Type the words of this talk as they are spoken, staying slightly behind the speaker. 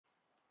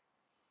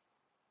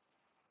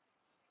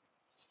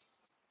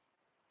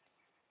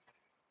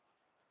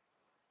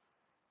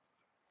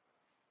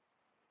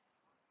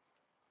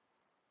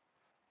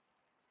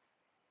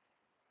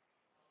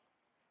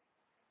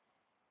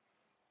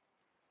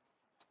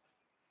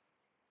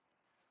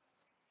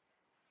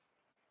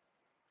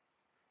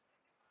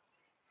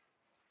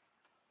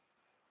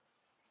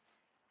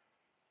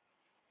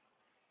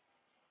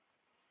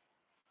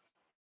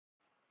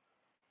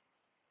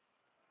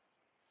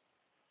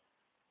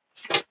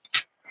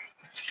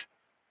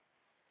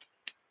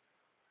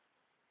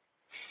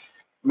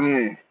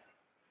Man,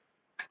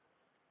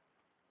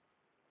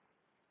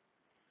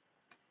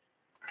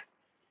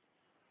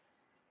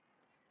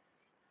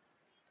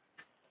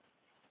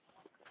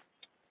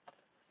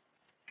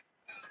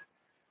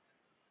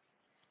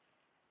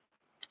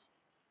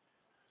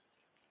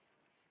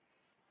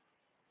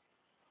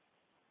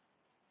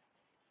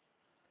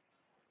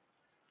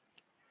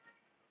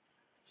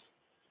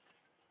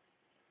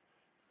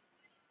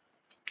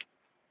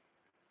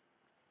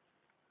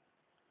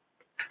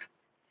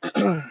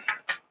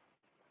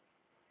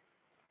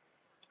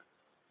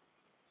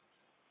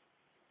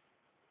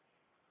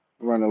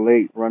 running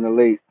late, running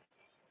late.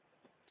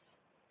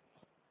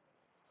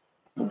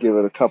 We'll give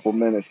it a couple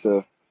minutes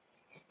to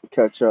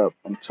catch up.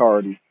 I'm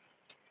tardy.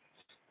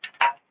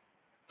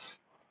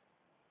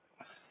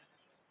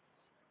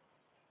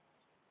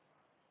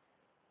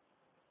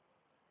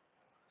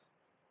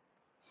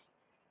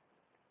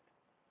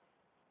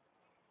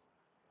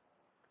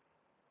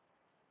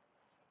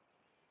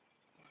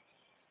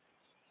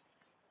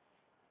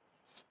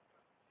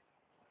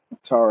 I'm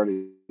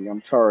tardy.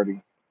 I'm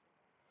tardy.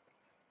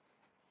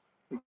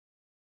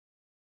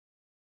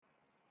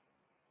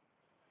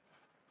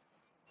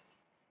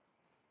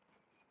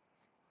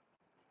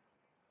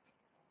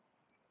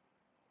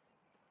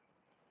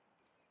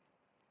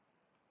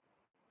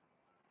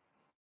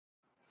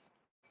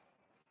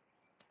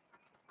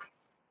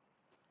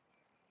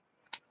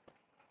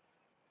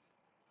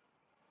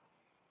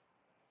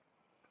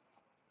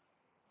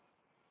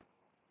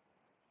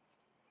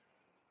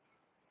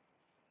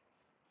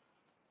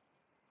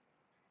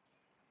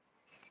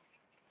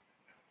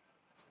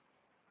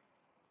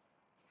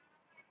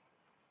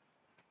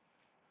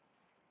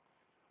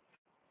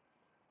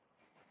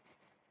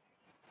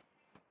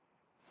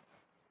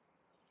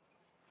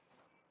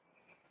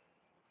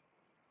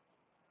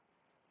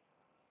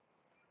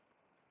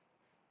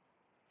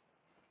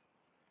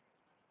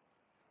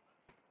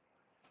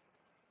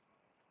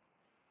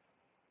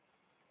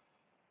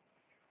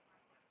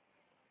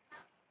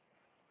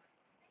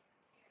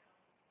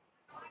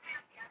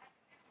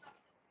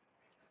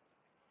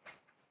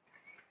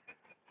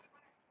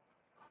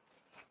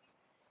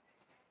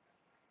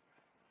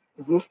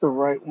 Is this the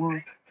right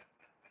one?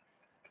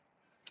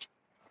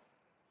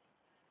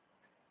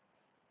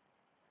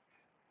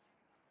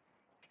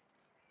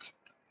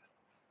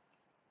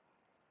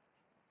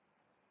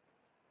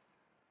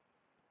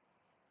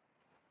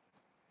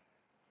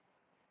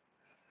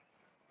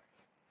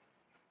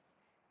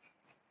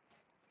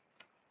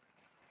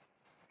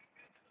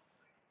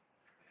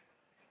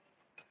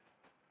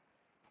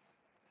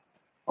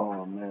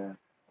 Oh man,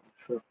 I'm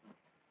tripping.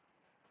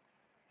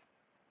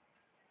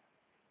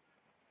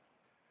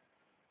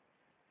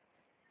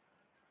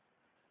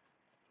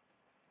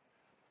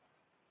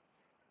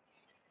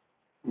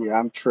 Yeah,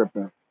 I'm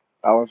tripping.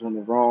 I was on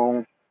the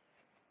wrong.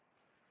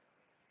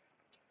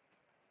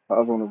 I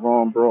was on the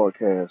wrong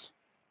broadcast.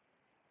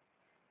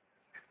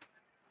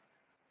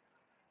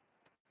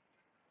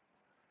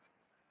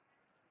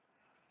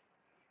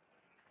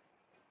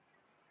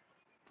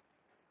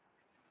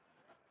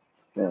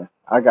 Yeah,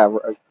 I got.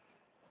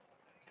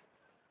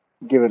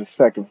 Give it a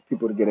second for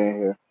people to get in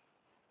here.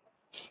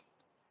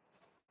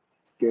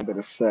 Give it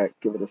a sec.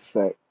 Give it a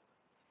sec.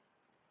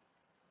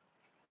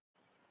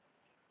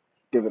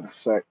 Give it a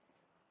sec.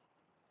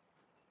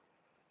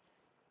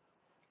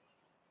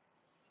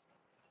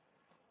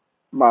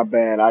 My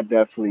bad. I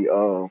definitely.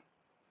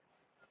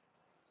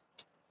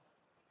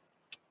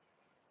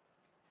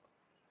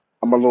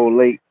 I'm a little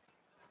late,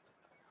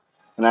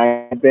 and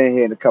I ain't been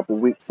here in a couple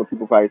weeks, so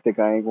people probably think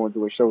I ain't going to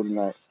do a show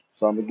tonight.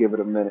 So I'm gonna give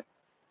it a minute.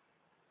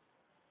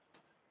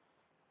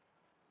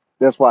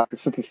 That's why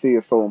consistency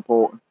is so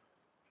important.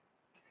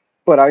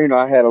 But I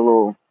had a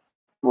little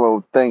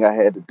thing I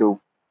had to do.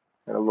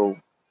 Had a little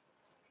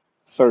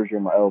surgery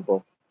in my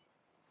elbow,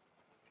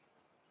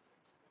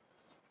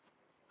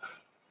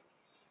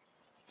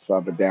 so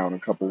I've been down a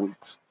couple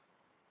weeks,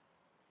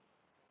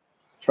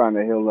 trying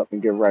to heal up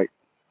and get right.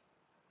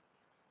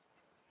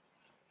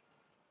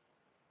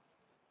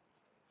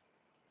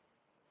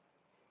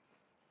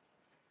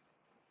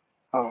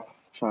 Oh,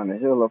 trying to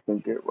heal up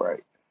and get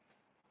right.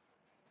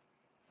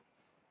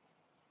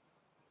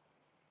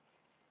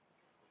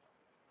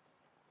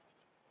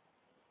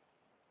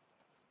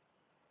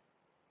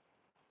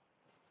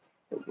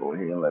 So go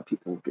ahead and let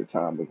people get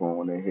time to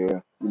go on in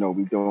here.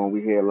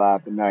 We here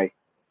live tonight.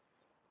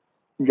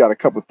 We got a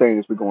couple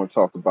things we're going to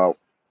talk about.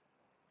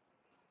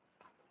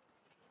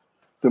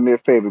 Do me a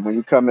favor when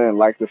you come in,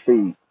 like the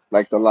feed,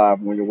 like the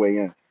live on your way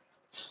in.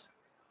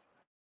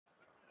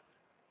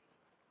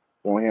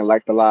 Go ahead and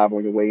like the live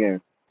on your way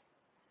in.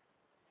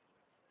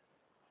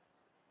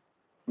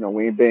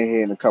 We ain't been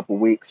here in a couple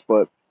weeks,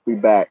 but we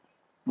back.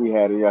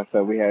 Like I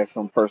said, we had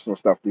some personal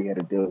stuff we had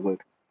to deal with,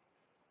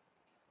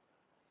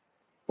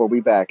 but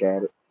we back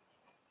at it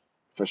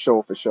for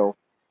sure, for sure.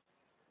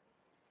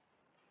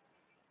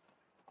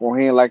 Go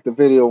ahead and like the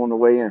video on the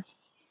way in.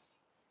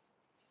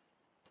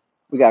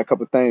 We got a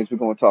couple things we're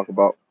gonna talk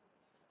about.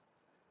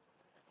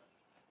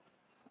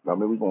 I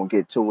mean, we're gonna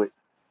get to it.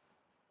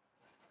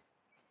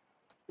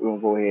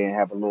 gonna go ahead and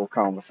have a little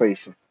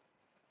conversation.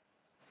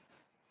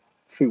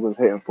 See what's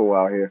hitting for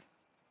out here.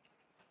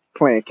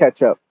 Playing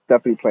catch up.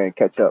 Definitely playing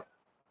catch up.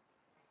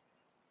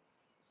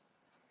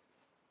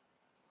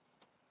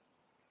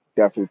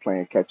 Definitely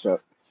playing catch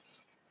up.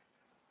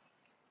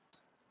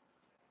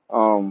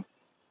 Um,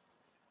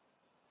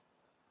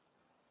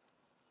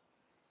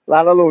 a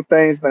lot of little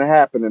things been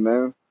happening,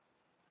 man.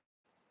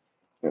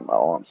 And my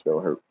arm still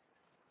hurt.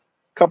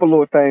 Couple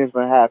little things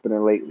been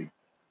happening lately.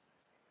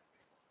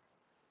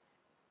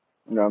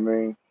 You know what I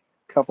mean?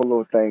 Couple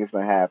little things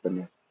been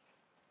happening.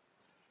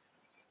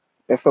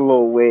 It's a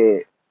little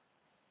weird.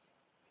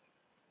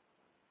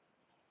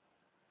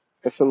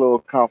 It's a little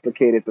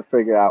complicated to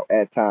figure out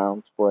at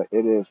times, but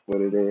it is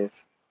what it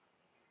is.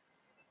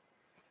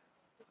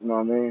 You know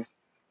what I mean?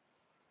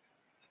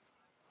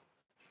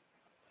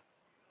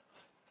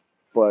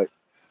 But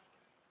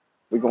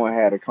we're gonna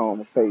have a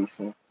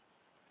conversation.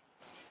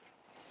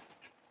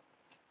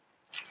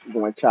 We're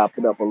gonna chop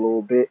it up a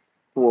little bit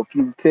for a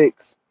few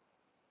ticks,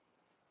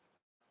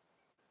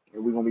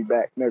 and we're gonna be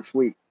back next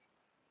week.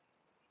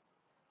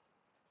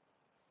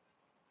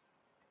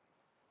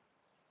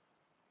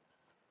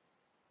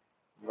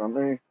 You know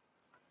what I mean?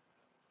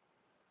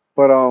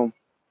 But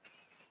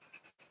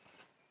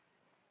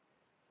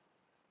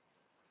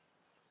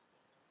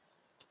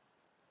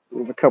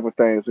there's a couple of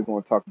things we're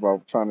gonna talk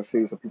about. Trying to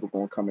see some people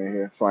gonna come in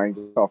here, so I ain't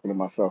just talking to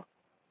myself.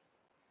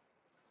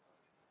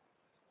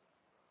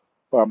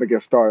 But I'm gonna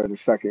get started in a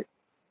second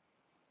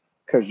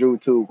because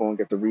YouTube gonna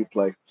get the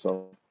replay.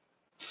 So,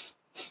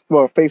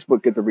 well,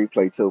 Facebook get the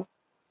replay too.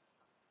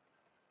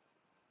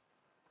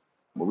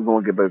 But we're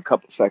gonna give it a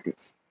couple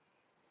seconds.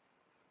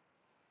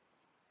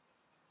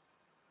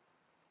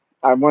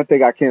 One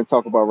thing I can't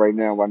talk about right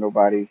now, why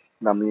nobody,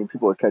 I mean,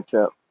 people will catch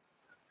up.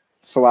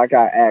 So I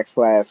got asked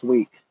last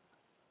week,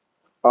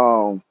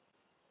 um,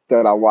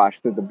 that I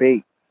watched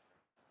the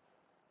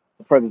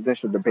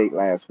presidential debate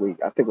last week.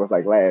 I think it was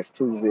like last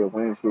Tuesday or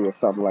Wednesday or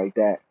something like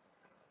that.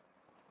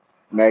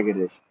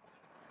 Negative.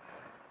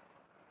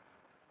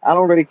 I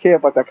don't really care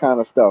about that kind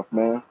of stuff,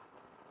 man.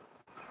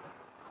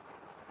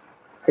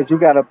 Because you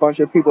got a bunch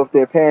of people, if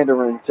they're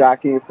pandering,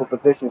 jockeying for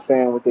position,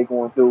 saying what they're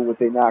going to do, what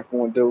they're not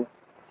going to do.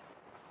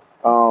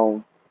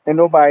 And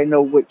nobody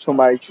know what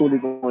somebody truly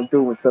going to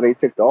do until they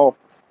take the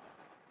office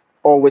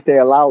or what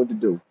they're allowed to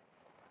do.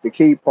 The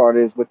key part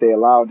is what they're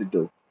allowed to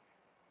do.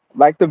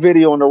 Like the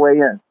video on the way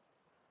in.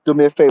 Do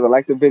me a favor,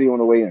 like the video on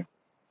the way in.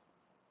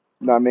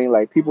 You know what I mean?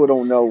 Like people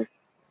don't know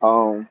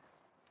um,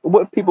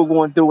 what people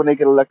going to do when they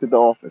get elected to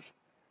office.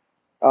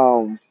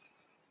 Um,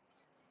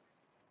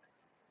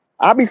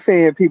 I be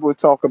seeing people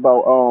talk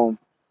about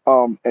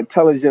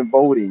intelligent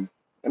voting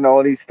and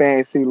all these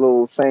fancy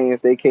little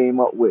sayings they came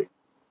up with.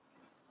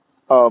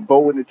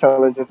 Voting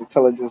intelligence,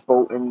 intelligence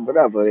voting,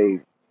 whatever.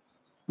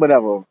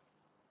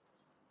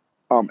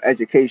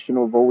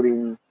 Educational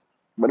voting,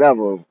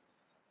 whatever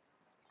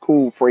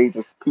cool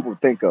phrases people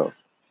think of.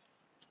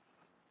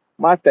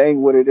 My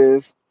thing with it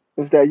is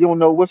that you don't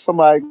know what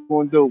somebody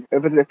going to do.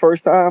 If it's their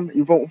first time,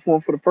 you voting for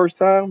them for the first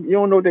time, you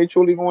don't know what they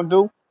truly going to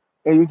do,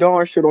 and you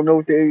darn sure don't know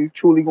what they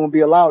truly going to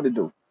be allowed to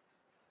do.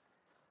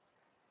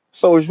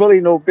 So it's really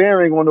no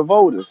bearing on the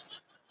voters.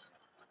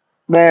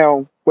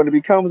 Now, when it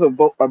becomes a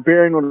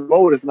bearing on the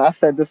voters, and I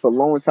said this a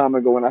long time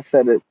ago, and I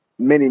said it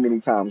many, many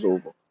times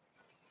over.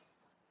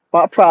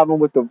 My problem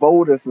with the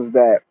voters is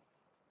that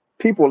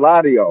people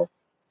lie to y'all,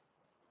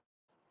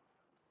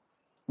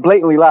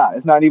 blatantly lie.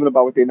 It's not even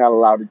about what they're not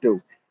allowed to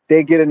do.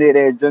 They get in there,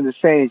 their agendas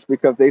change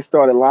because they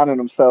started aligning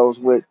themselves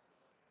with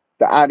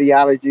the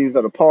ideologies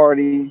of the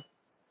party,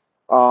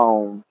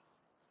 um,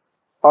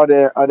 or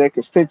their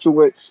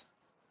constituents,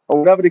 or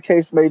whatever the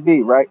case may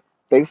be, right?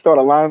 They start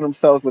aligning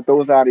themselves with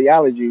those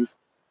ideologies,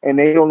 and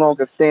they no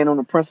longer stand on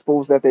the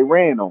principles that they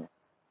ran on.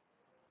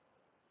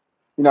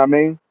 You know what I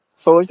mean?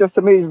 So it's just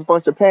to me, it's just a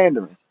bunch of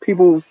pandering.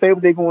 People say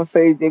what they're going to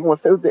say. They're going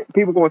to say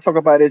people going to talk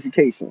about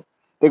education.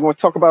 They're going to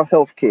talk about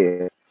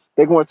healthcare.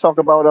 They're going to talk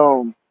about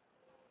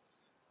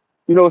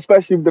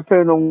especially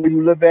depending on where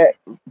you live at,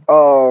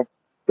 uh,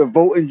 the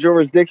voting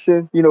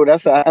jurisdiction.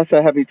 That's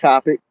a heavy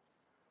topic.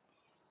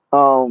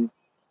 Um,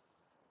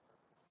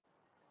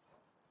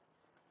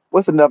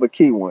 what's another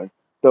key one?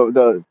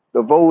 The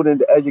voting,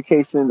 the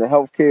education, the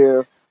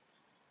healthcare.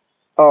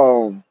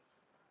 Um,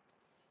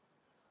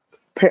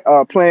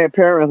 Planned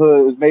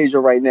Parenthood is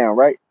major right now,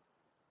 right?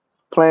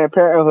 Planned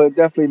Parenthood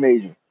definitely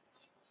major.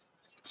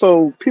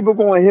 So people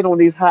going to hit on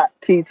these hot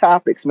key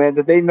topics, man,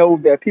 that they know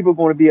that people are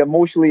going to be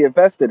emotionally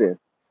invested in.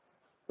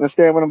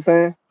 Understand what I'm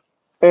saying?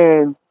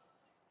 And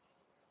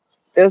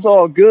it's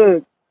all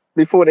good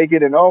before they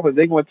get in office.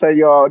 They're going to tell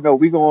y'all, no,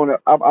 we're going to,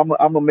 I'm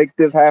going to make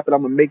this happen.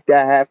 I'm going to make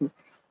that happen.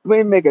 You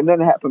ain't making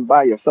nothing happen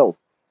by yourself.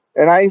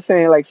 And I ain't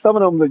saying like some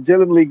of them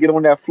legitimately get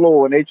on that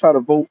floor and they try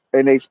to vote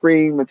and they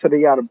scream until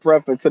they out of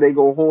breath, until they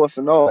go hoarse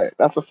and all that.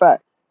 That's a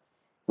fact,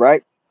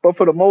 right? But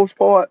for the most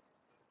part,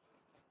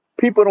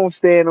 people don't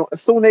stand on.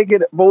 As soon as they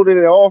get voted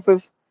in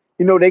office,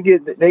 they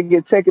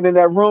get taken in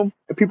that room,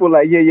 and people are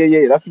like, yeah, yeah,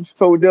 yeah, that's what you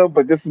told them,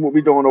 but this is what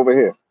we doing over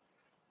here.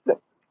 You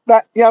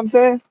know what I'm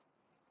saying?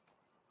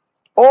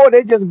 Or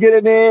they just get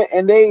in there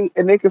and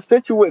they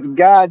constituents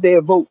guide their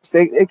votes.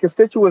 They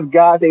constituents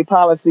guide their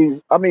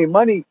policies. I mean,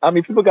 money. I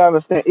mean, people gotta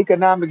understand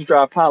economics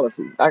drive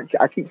policy.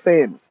 I keep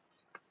saying this.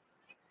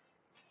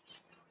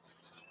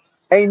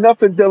 Ain't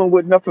nothing dealing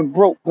with nothing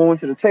broke going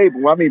to the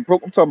table. I mean,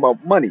 broke. I'm talking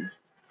about money.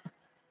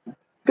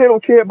 They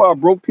don't care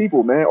about broke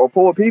people, man, or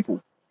poor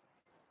people.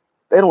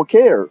 They don't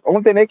care.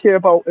 Only thing they care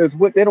about is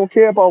what they don't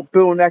care about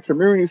building that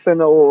community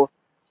center or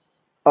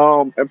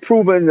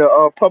improving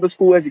the public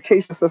school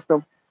education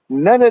system.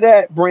 None of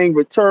that bring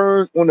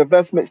return on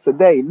investments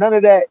today. None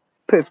of that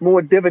puts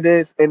more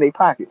dividends in their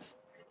pockets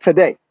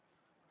today.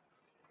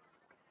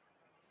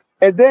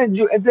 And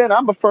then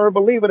I'm a firm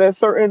believer that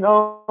certain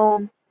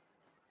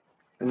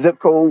zip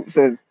codes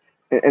and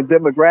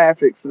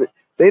demographics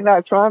they're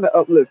not trying to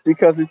uplift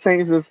because it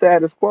changes the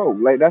status quo.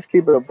 Like let's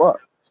keep it a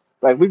buck.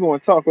 Like we're going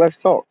to talk,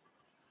 let's talk.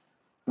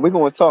 We're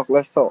going to talk,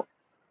 let's talk.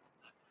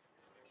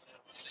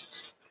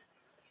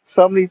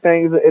 Some of these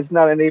things it's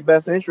not in their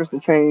best interest to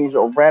change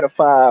or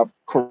ratify,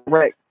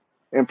 correct,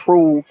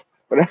 improve,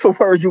 whatever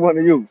word you want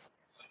to use.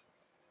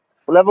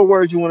 Whatever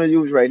word you want to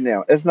use right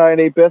now. It's not in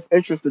their best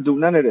interest to do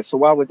none of this. So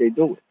why would they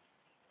do it?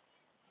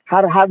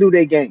 How do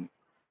they gain?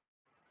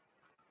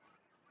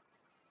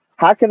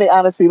 How can they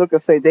honestly look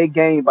and say they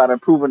gain by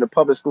improving the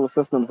public school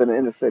systems in the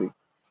inner city?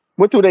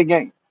 What do they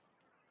gain?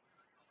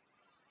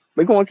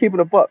 We're going to keep it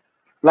a buck.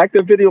 Like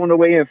the video on the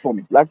way in for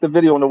me. Like the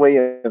video on the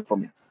way in for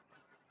me.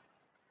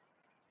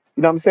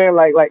 You know what I'm saying?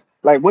 Like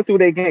what do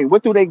they gain?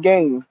 What do they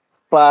gain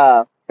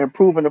by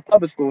improving the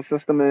public school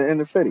system in the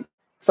inner city?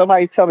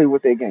 Somebody tell me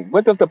what they gain.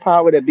 What does the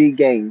power that be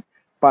gain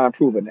by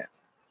improving that?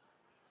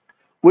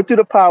 What do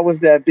the powers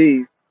that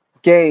be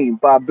gain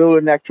by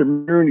building that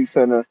community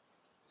center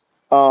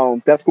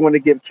that's going to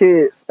give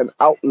kids an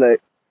outlet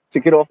to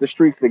get off the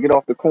streets, to get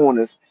off the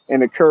corners,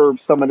 and to curb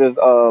some of this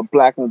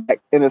black on black,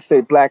 inner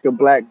city black on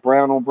black,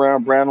 brown on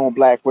brown, brown on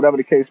black, whatever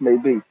the case may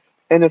be,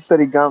 inner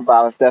city gun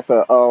violence. That's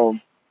a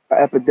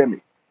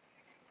epidemic.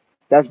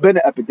 That's been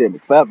an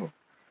epidemic forever.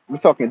 We're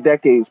talking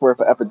decades worth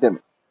of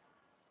epidemic.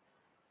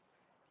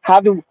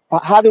 How do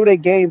they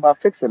gain by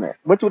fixing that?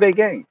 What do they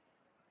gain?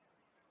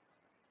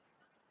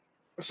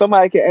 If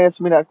somebody can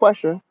answer me that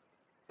question,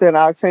 then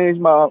I'll change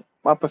my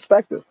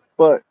perspective.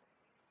 But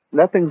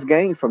nothing's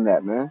gained from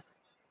that, man.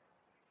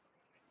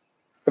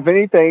 If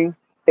anything,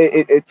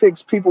 it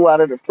takes people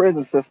out of the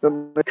prison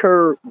system, the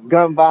curb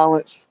gun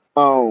violence,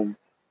 the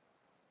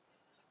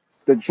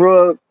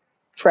drug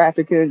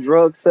trafficking,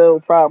 drug sale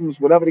problems,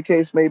 whatever the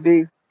case may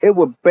be. It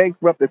would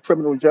bankrupt the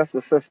criminal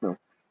justice system,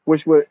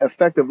 which would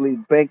effectively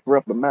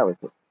bankrupt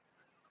America.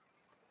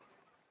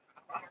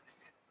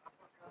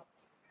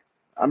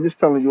 I'm just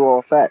telling you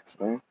all facts,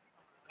 man.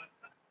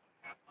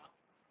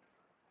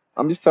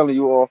 I'm just telling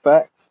you all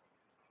facts.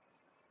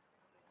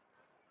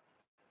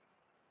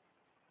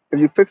 If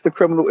you fix the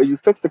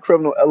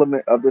criminal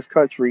element of this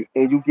country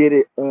and you get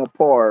it on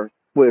par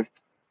with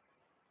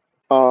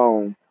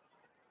um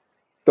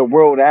the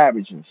world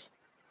averages,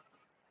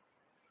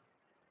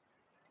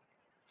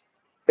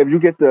 if you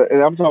get the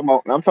and I'm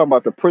talking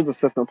about the prison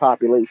system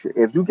population.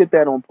 If you get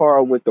that on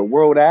par with the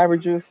world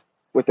averages,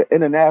 with the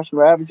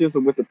international averages,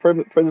 and with the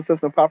prison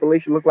system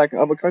population look like in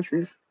other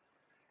countries,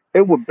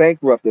 it would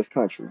bankrupt this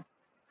country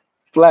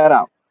flat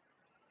out.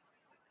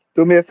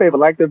 Do me a favor,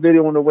 like the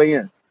video on the way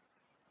in.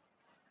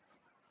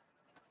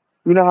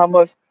 You know how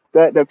much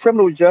that the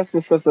criminal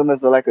justice system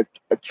is like a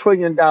 $1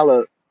 trillion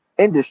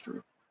industry.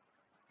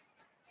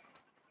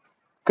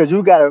 Because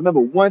you got to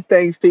remember, one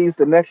thing feeds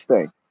the next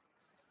thing.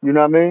 You know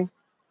what I mean?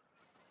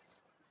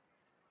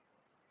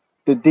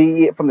 The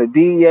DEA, from the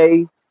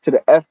DEA to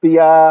the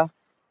FBI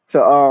to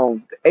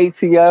the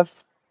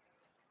ATF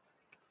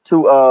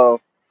to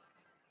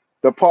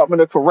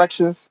Department of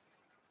Corrections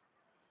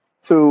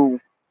to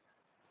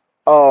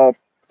uh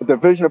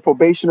Division of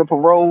Probation and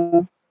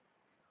Parole.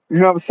 You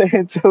know what I'm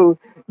saying? To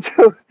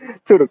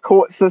to the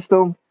court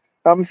system.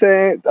 I'm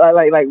saying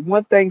like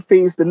one thing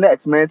feeds the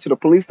next, man. To the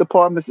police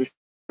departments, the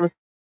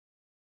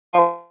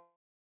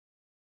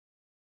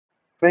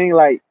thing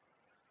like,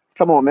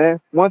 come on, man.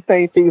 One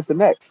thing feeds the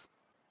next.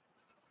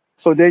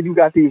 So then you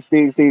got these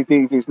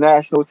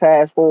national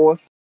task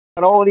force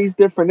and all these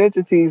different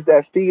entities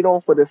that feed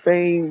off of the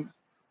same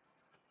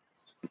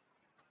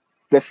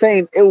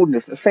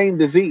illness, the same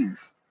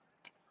disease.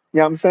 You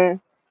know what I'm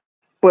saying?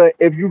 But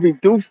if you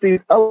reduce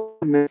these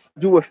elements,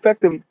 you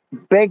effectively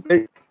bank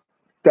the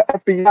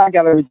FBI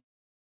got to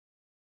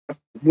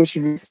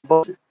reduce the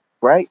budget,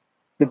 right?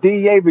 The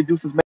DEA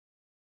reduces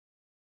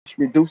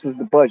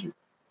the budget.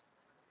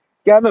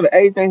 Yeah, remember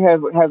everything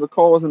has a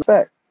cause and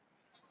effect.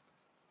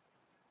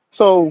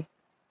 So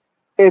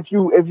if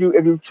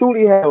you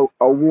truly have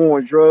a war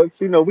on drugs,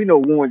 we know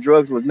war on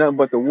drugs was nothing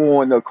but the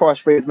war on to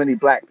cross-raise as many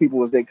black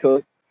people as they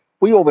could.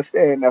 We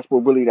understand that's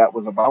what really that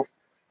was about,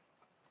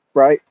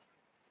 right?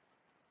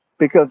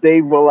 Because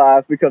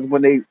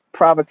when they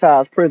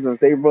privatized prisons,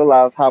 they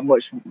realized how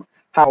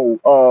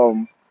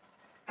um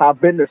how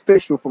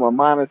beneficial from a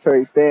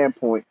monetary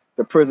standpoint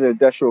the prison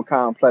industrial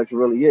complex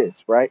really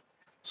is, right?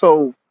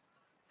 So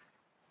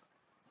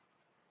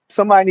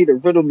Somebody need to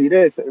riddle me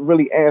this and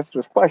really answer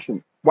this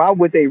question. Why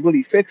would they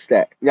really fix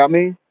that? You know what I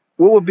mean?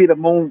 What would be the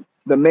main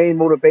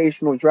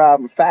motivational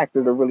driving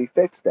factor to really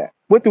fix that?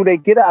 What do they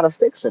get out of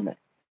fixing it?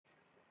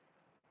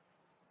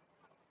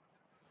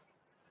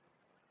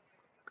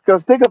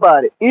 Because think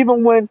about it.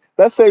 Even when,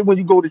 let's say, when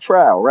you go to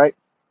trial, right?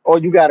 Or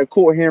you got a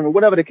court hearing,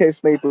 whatever the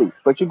case may be,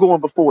 but you're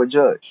going before a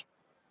judge.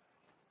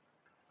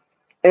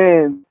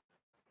 And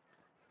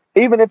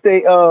even if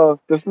they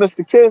dismiss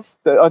the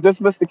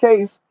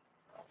case,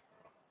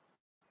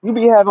 you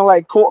be having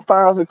like court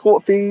files and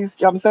court fees.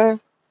 You know what I'm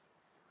saying?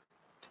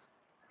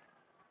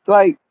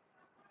 Like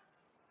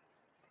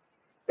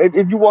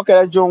if you walk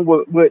out of that joint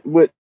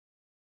with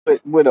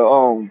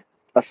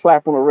a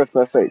slap on the wrist,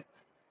 let's say,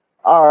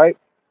 all right,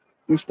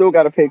 you still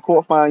got to pay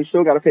court fine, you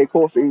still got to pay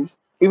court fees,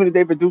 even if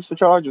they reduce the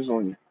charges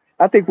on you.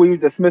 I think when you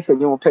dismiss it,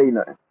 you don't pay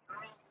nothing.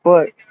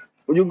 But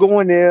when you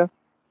go in there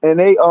and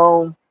they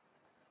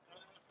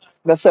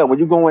that's it. When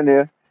you go in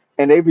there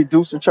and they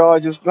reduce the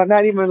charges, but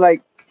not even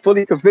like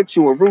fully convict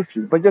you or roof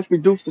you, but just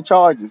reduce the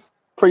charges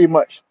pretty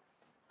much.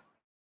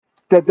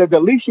 The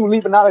least you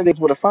leaving out of this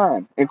with a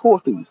fine and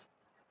court fees.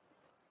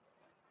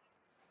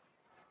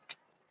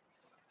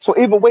 So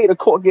either way, the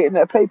court getting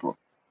that paper,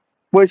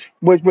 which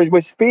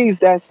feeds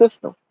that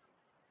system.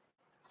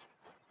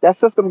 That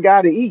system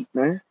got to eat,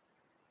 man.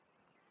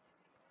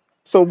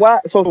 So why?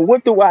 So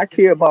what do I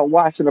care about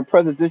watching a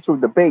presidential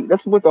debate?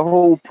 That's what the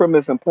whole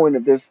premise and point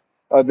of this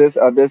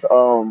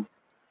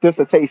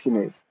dissertation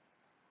is.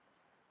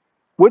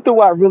 What do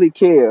I really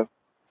care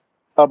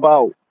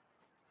about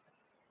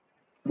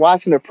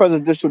watching a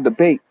presidential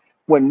debate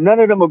when none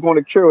of them are going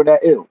to cure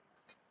that ill?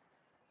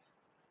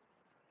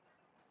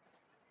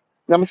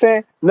 You know what I'm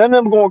saying? None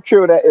of them are going to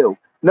cure that ill.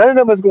 None of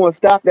them is going to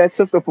stop that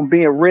system from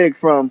being rigged.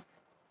 From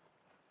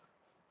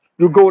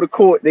you go to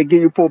court, they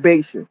give you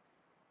probation.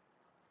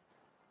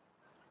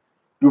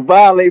 You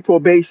violate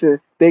probation,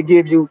 they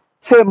give you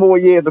 10 more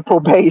years of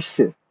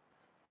probation.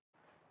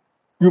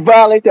 You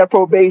violate that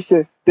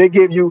probation, they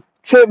give you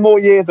 10 more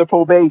years of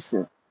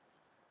probation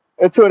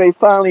until they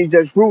finally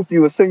just roof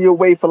you and send you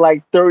away for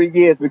like 30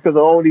 years because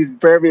of all these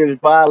various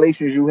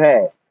violations you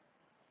had.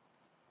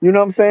 You know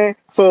what I'm saying?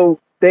 So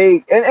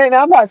and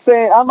I'm not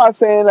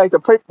saying like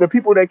the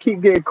people that keep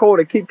getting caught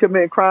and keep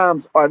committing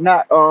crimes are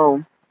not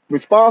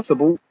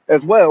responsible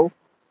as well,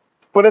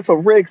 but it's a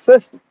rigged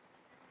system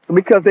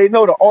because they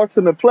know the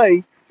ultimate play.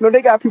 You know,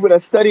 they got people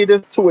that study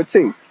this to a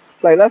T.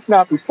 Like, let's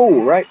not be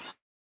fooled, right?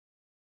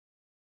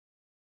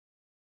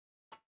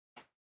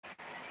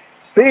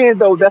 Being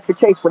though that's the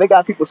case where they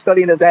got people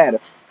studying the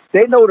data,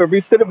 they know the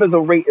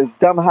recidivism rate is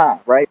dumb high,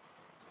 right?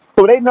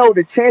 So they know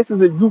the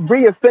chances of you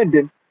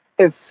reoffending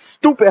is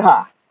stupid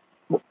high.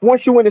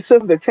 Once you in the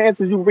system, the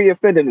chances you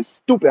reoffending is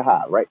stupid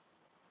high, right?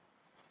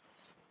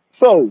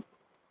 So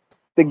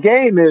the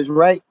game is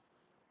right.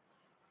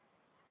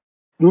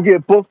 You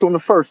get booked on the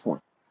first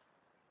one.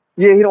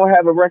 Yeah, he don't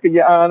have a record,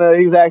 Your Honor.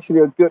 He's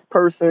actually a good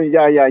person.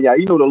 Yeah, yeah, yeah.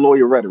 You know the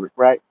lawyer rhetoric,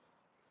 right?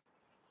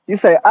 You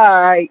say,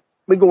 all right,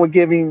 we're gonna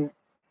give him.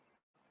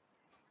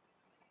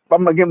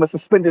 I'm gonna give him a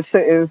suspended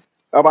sentence.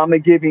 I'm gonna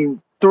give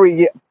him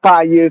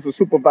 5 years of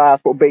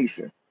supervised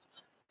probation.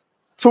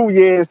 2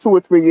 years, 2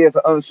 or 3 years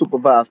of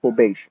unsupervised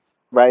probation.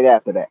 Right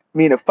after that,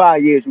 meaning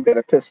 5 years, you got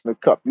to piss in the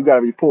cup. You got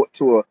to report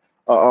to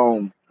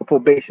a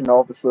probation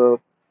officer,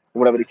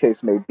 whatever the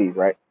case may be,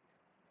 right?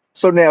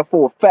 So now,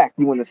 for a fact,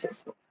 you in the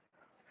system.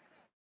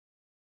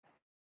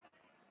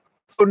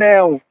 So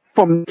now,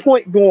 from the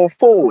point going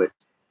forward,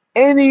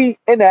 any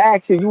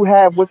interaction you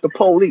have with the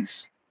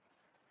police,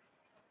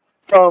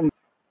 from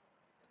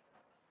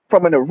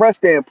from an arrest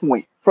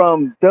standpoint,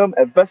 from them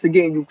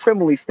investigating you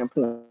criminally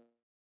standpoint,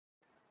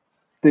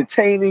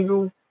 detaining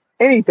you,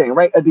 anything,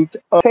 right?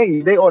 Detain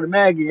you, they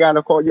automatically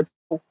gotta call you,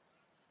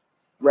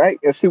 right,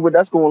 and see what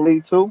that's going to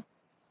lead to.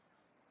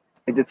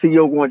 Is the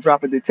TO going to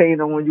drop a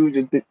detainer on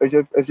you?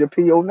 Is your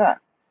PO not?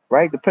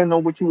 Right? Depending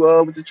on what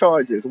the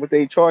charge is, what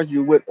they charge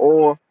you with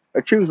or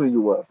accusing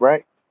you of,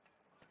 right?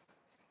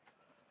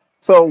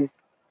 So,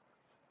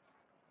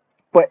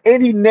 but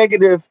any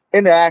negative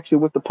interaction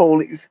with the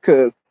police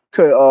could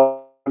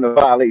a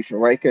violation,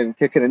 right? Can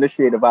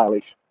initiate a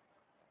violation.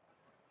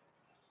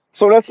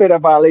 So let's say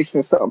that violation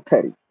is something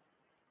petty.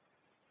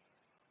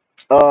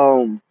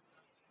 Um,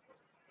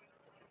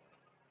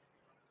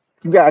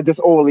 you got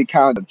disorderly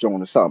conduct,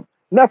 Joan, or something.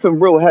 Nothing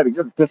real heavy,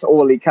 just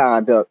disorderly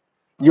conduct,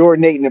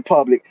 urinating in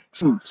public,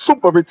 some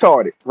super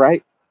retarded,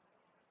 right?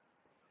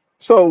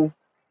 So,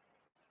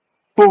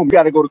 boom,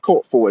 got to go to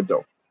court for it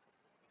though,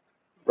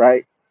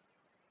 right?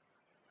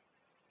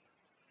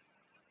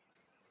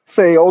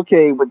 Say,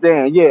 okay, but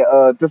then,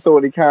 yeah,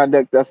 disorderly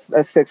conduct,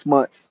 that's 6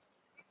 months.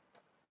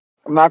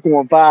 I'm not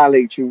going to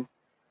violate you,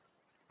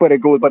 but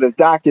it's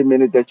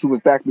documented that you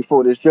was back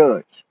before this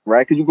judge,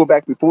 right? Because you go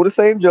back before the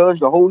same judge,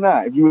 the whole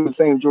nine, if you in the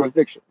same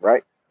jurisdiction,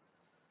 right?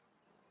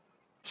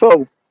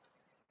 So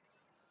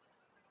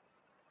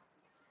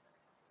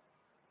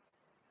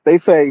they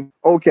say,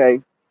 okay,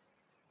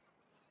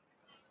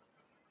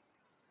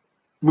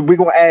 We're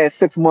gonna add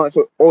 6 months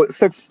or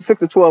 6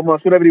 to 12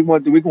 months, whatever you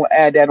want to do. We're gonna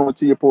add that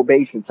onto your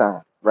probation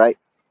time, right?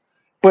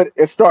 But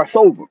it starts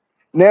over.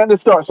 Now it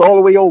starts all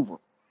the way over,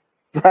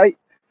 right?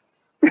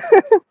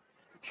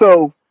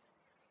 So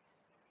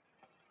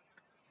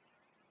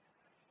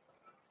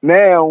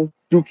now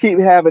you keep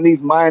having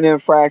these minor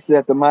infractions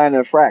at the minor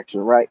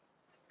infraction, right?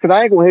 Because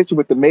I ain't gonna hit you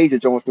with the major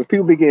joints, because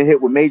people be getting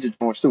hit with major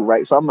joints too,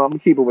 right? So I'm gonna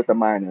keep it with the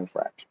minor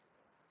infraction.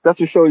 That's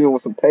to show you on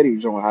some petty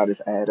joint how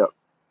this add up.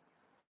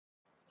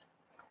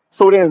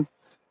 So then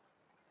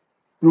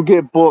you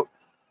get booked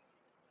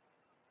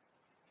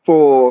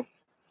for,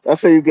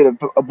 let's say you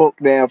get a book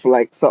down for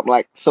like something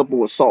like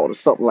simple assault or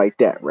something like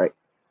that, right?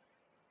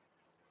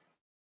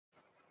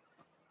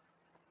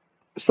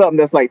 Something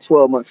that's like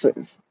 12 months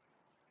sentence.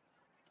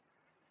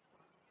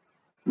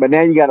 But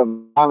now you got a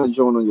violent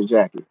joint on your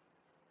jacket,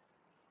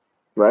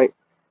 right?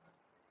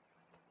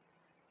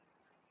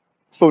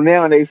 So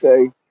now they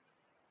say,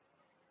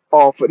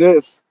 oh, for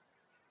this,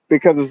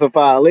 because it's a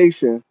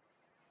violation,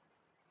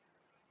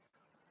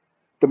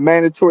 the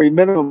mandatory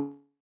minimum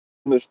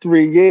is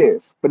 3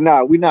 years. But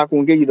now we're not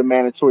going to give you the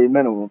mandatory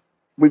minimum.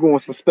 We're going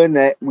to suspend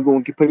that. We're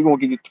going to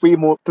give you three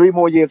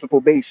more years of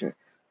probation,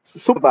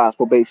 supervised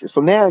probation.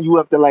 So now you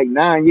up to like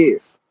 9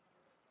 years,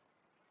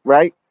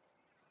 right?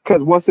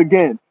 Because once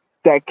again,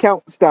 that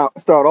count start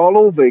all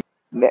over.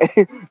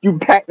 You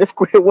back to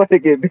square one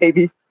again,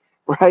 baby,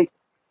 right?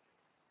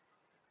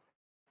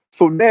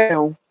 So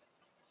now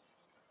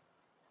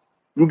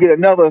you get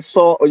another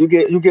assault, or you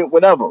get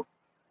whatever,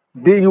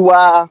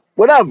 DUI,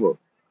 whatever,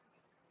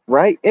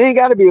 right? It ain't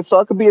got to be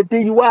assault; it could be a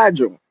DUI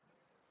joint.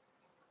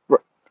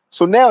 Right.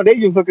 So now they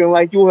just looking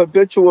like you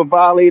habitual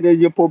violator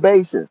of your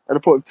probation, or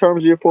the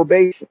terms of your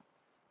probation.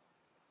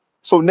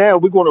 So now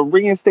we're going to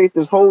reinstate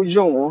this whole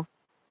joint.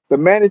 The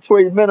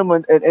mandatory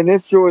minimum in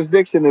this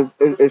jurisdiction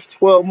is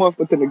 12 months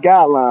within the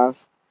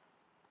guidelines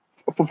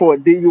for a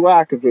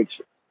DUI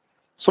conviction.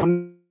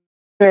 So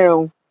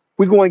now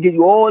we're going to give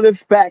you all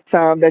this back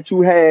time that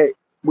you had.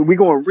 We're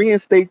going to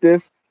reinstate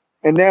this,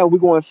 and now we're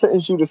going to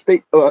sentence you to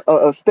state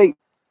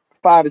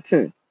 5 to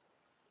 10.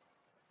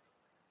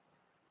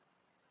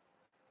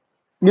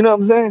 You know what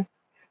I'm saying?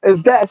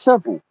 It's that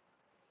simple.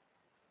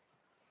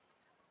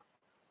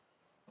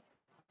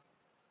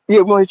 Yeah,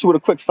 we're gonna hit you with a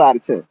quick 5 to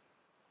 10.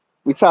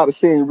 We tired of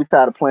seeing you. We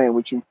tired of playing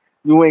with you.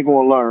 You ain't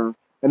gonna learn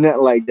and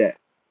nothing like that.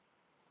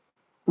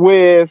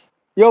 Whereas,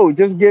 yo,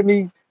 just give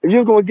me. If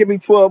you're gonna give me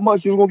 12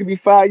 months, you're gonna give me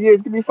 5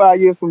 years. Give me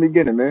 5 years from the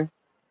beginning, man.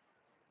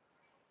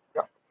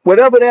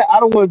 Whatever that,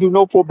 I don't want to do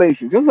no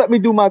probation. Just let me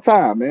do my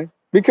time, man.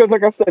 Because,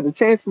 like I said, the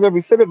chances of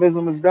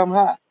recidivism is dumb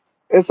high.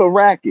 It's a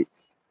racket.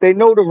 They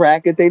know the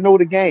racket. They know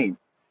the game.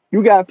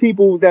 You got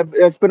people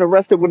that's been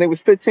arrested when they was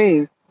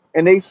 15,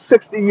 and they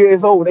 60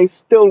 years old. They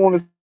still on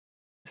the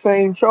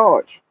same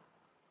charge.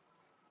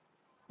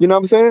 You know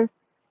what I'm saying?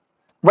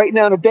 Right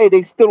now today,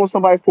 they still on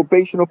somebody's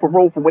probation or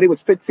parole from when they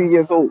was 15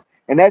 years old,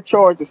 and that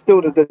charge is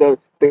still the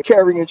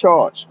carrying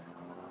charge.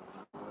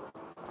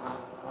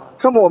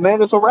 Come on,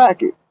 man, it's a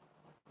racket.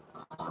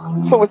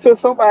 So until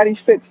somebody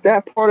fix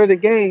that part of the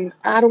game,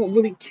 I don't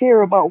really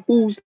care about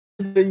who's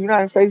the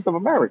United States of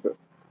America.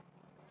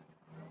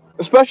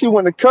 Especially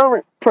when the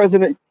current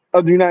president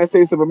of the United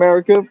States of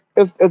America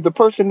is the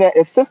person that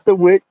assisted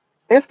with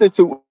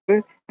instituting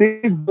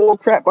these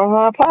bullcrap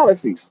behind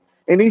policies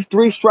and these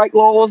three strike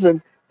laws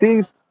and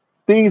these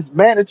these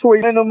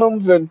mandatory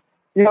minimums, and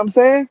you know what I'm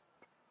saying?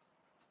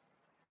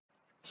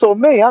 So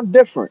me, I'm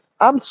different.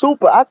 I'm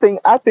super. I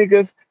think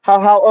it's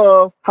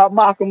how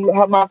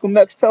Malcolm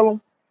X tell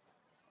him.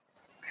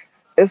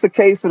 It's a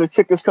case of the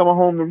chickens coming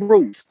home to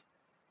roost.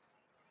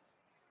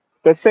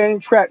 The same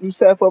trap you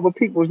set for other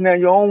people is now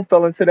your own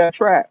fell into that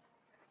trap.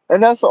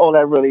 And that's all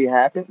that really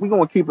happened. We're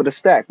gonna keep it a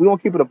stack. We're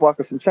gonna keep it a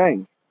bucket and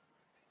change.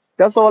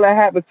 That's all that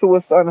happened to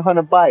his son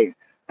Hunter Biden.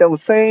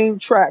 Those same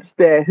traps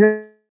that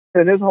him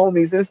and his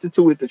homies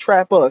instituted to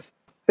trap us,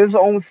 his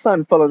own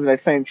son fell into that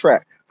same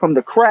trap. From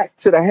the crack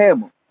to the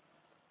hammer.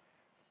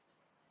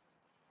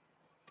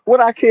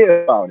 What I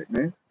care about it,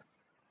 man.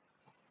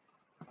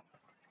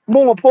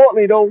 More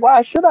importantly though,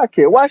 why should I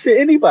care? Why should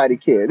anybody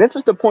care? This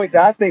is the point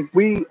that I think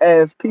we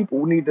as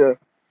people need to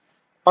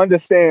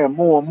understand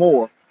more and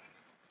more.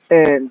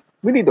 And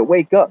we need to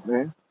wake up,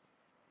 man.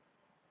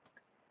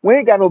 We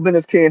ain't got no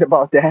business caring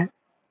about that.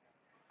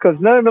 Because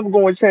none of them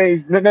going to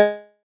change. None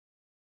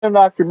of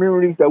our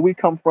communities that we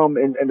come from,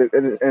 and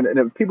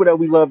the people that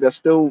we love that's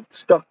still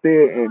stuck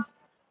there, and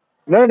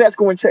none of that's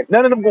going to change.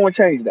 None of them going to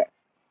change that.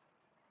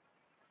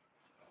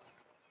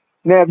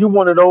 Now, if you're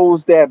one of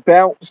those that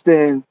bounced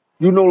and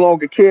you no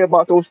longer care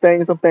about those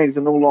things, some things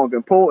are no longer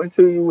important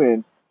to you,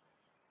 and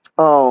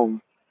um,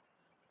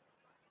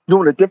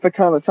 doing a different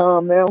kind of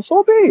time now,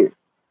 so be it.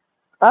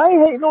 I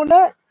ain't hating on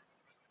that.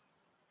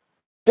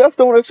 Just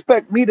don't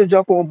expect me to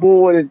jump on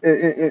board and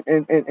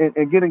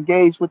get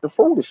engaged with the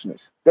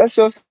foolishness.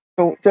 Just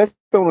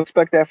don't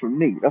expect that from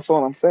me. That's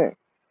all I'm saying.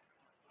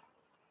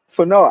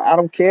 So no, I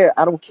don't care.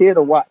 I don't care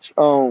to watch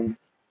no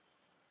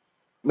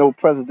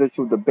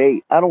presidential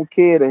debate. I don't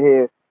care to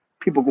hear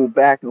people go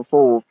back and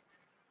forth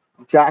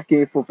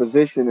jockeying for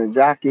position and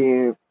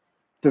jockeying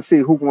to see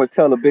who going to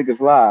tell the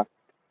biggest lie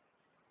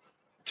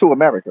to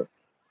America.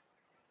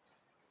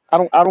 I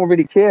don't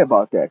really care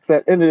about that. 'Cause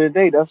at the end of the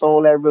day, that's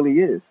all that really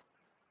is.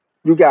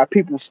 You got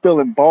people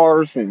spilling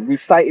bars and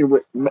reciting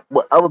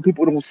what other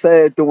people don't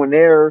said during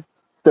their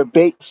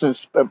debates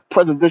and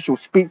presidential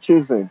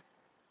speeches, and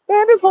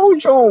man, this whole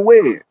joint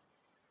weird.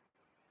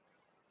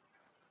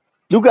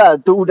 You got a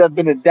dude that's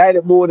been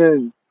indicted more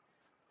than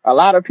a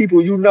lot of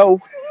people you know.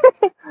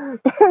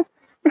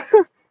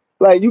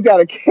 Like you got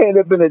a kid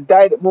that's been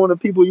indicted more than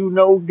people you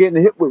know,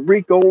 getting hit with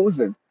Ricos,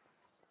 and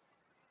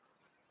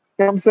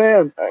you know what I'm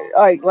saying?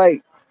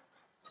 Like,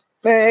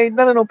 man, ain't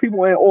none of them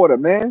people in order,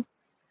 man.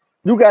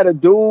 You got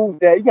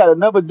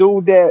another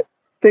dude that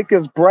think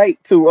is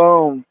bright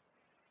to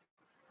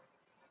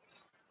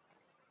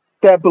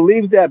that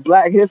believes that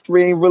Black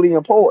history ain't really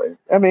important.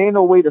 I mean, ain't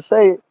no way to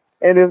say it,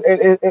 and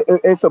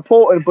it's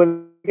important, but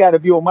it got to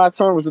be on my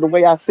terms of the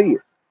way I see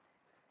it.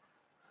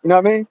 You know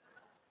what I mean?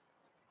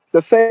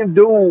 The same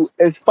dude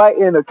is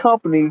fighting a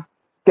company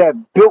that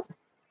built,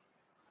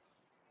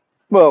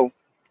 well,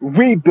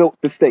 rebuilt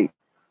the state.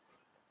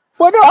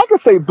 Well, no, I can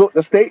say built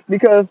the state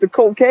because the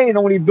cocaine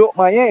only built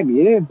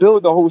Miami. It didn't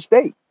build the whole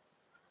state.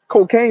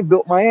 Cocaine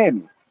built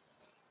Miami.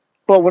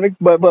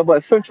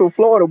 But Central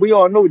Florida, we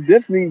all know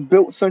Disney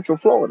built Central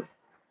Florida.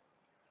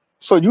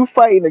 So you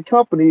fighting a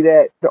company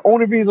that the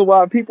only reason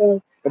why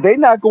people, if they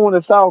not going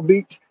to South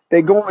Beach,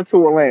 they going to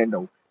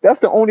Orlando. That's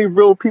the only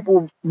real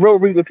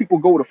reason people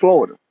go to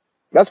Florida.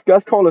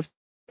 That's called a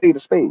spade a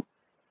spade.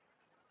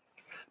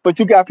 But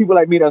you got people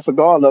like me that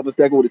cigar lovers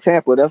that go to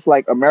Tampa. That's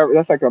like America.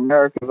 That's like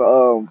America's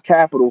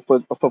capital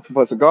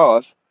for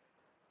cigars.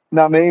 You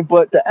know what I mean?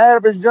 But the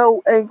average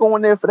Joe ain't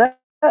going there for that.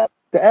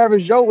 The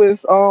average Joe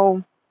is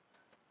the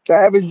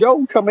average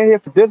Joe coming here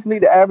for Disney.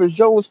 The average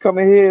Joe is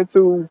coming here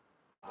to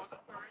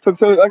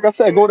like I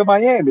said, go to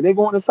Miami. They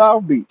going to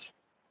South Beach.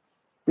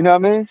 You know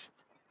what I mean?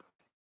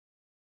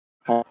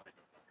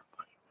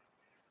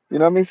 You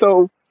know what I mean?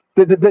 So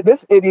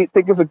this idiot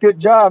think it's a good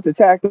job to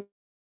tack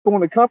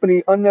on a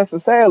company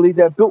unnecessarily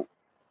that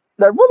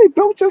really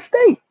built your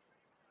state.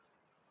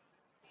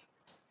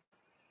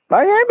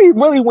 Miami,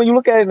 really, when you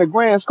look at it in the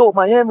grand scope,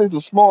 Miami is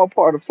a small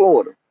part of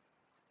Florida.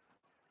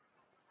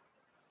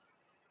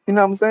 You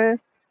know what I'm saying?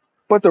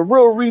 But the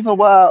real reason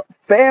why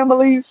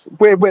families,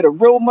 where the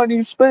real money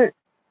is spent,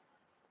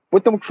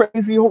 with them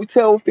crazy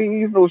hotel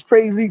fees, those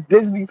crazy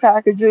Disney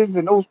packages,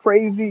 and those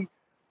crazy,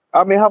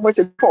 I mean, how much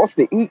it costs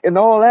to eat and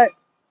all that.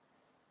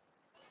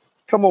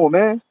 Come on,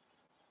 man.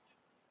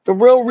 The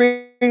real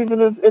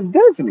reason is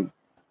Disney.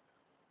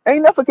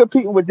 Ain't nothing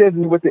competing with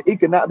Disney with the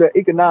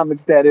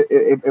economics that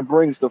it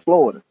brings to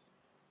Florida.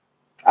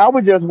 I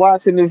was just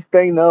watching this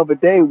thing the other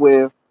day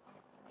where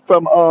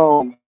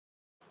from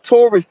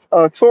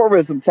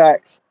tourism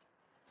tax,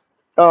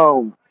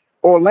 um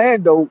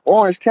Orlando,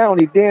 Orange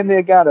County, damn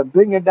near got $1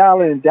 billion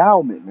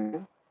endowment,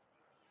 man.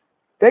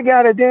 They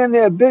got a damn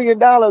near $1 billion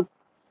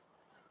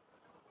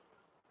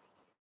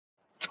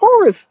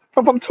tourist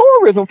from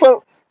tourism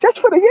for just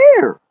for the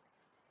year.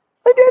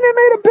 They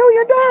made $1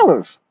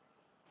 billion.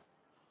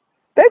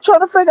 They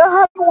trying to figure out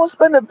how they going to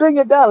spend $1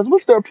 billion.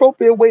 What's the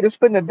appropriate way to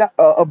spend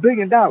 $1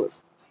 billion?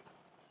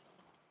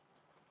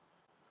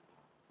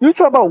 You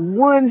talk about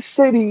one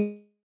city's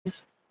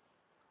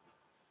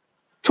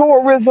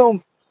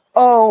tourism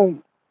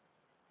um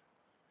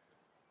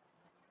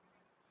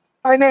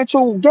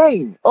financial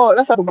gain. Oh,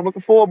 that's not what I'm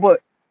looking for, but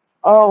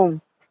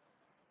um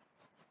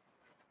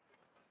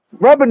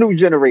revenue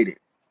generated.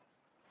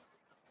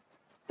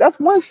 That's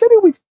one city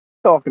we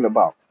talking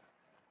about.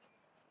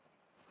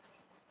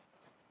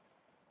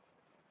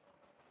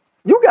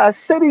 You got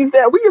cities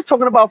that we just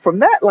talking about from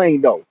that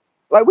lane though.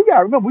 Like we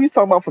gotta remember we just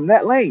talking about from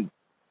that lane.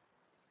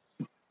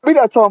 We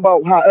not talking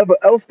about however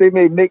else they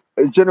may make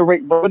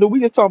generate revenue. We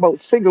just talking about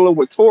singular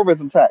with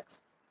tourism tax.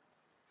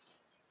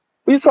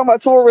 We just talking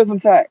about tourism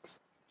tax.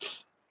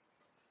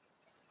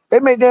 They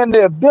made damn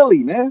near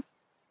Billy, man.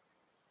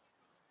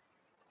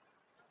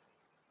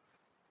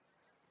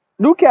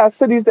 You got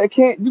cities that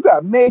can't. You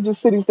got major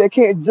cities that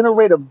can't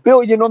generate $1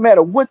 billion no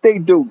matter what they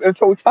do in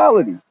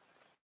totality.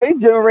 They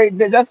generate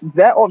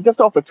that off just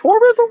off of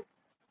tourism.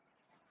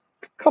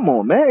 Come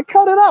on, man,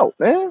 cut it out,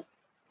 man.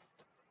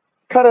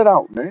 Cut it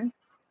out, man.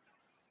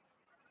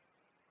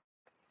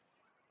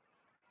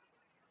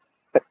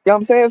 You know what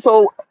I'm saying?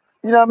 So,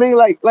 you know what I mean?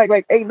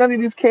 Like, ain't none of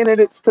these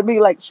candidates to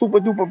me like super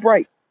duper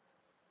bright.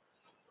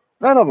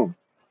 None of them.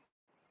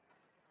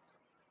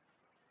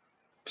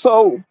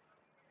 So,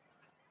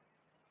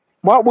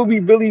 why would we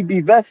really be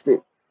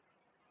vested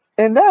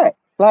in that?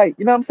 Like,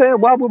 you know what I'm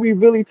saying? Why would we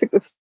really take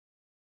the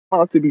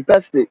time to be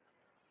vested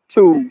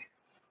to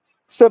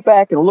sit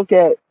back and look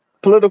at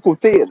political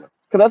theater?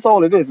 Because that's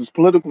all it is. It's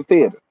political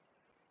theater.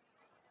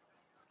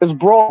 It's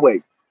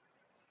Broadway.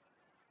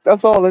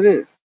 That's all it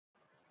is.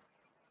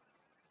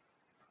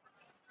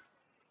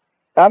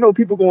 I know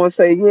people going to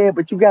say, yeah,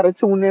 but you got to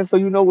tune in so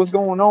you know what's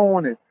going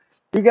on. And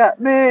you got,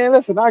 man,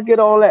 listen, I get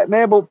all that,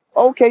 man. But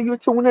okay, you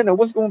tune in and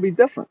what's going to be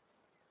different?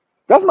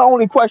 That's my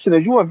only question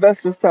is you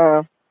invest this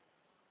time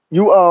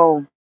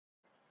You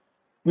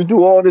you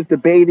do all this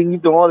debating, you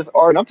do all this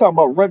arguing. I'm talking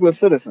about regular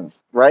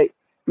citizens, right?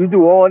 You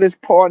do all this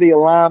party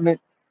alignment,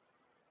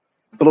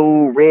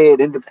 blue,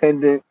 red,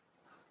 independent.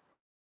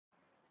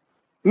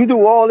 You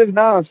do all this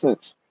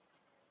nonsense.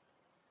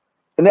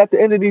 And at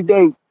the end of the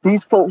day,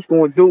 these folks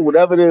gonna do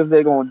whatever it is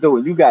they're gonna do,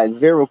 and you got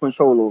zero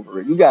control over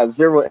it. You got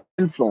zero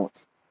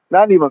influence.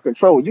 Not even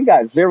control. You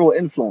got zero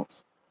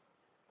influence.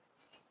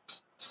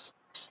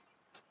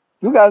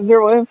 You got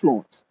zero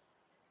influence.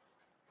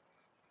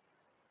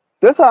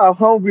 That's how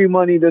hungry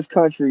money this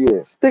country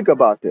is. Think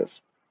about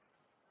this.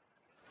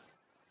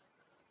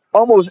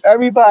 Almost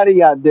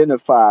everybody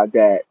identified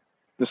that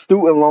the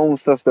student loan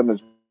system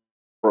is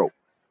broke,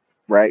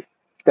 right?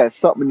 That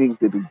something needs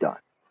to be done.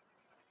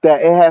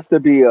 That it has to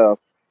be a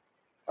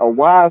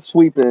wide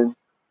sweeping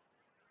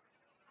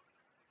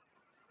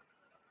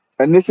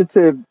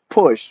initiative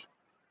push,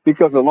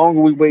 because the longer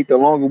we wait, the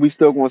longer we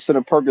still going to sit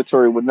in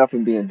purgatory with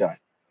nothing being done,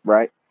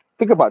 right?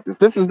 Think about this.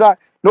 This is not,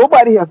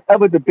 nobody has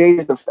ever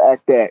debated the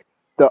fact that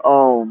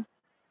the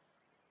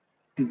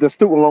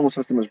student loan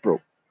system is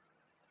broke.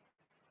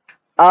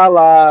 A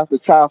la the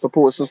child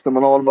support system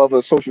and all them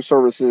other social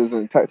services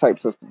and type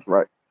systems,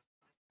 right?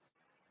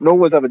 No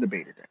one's ever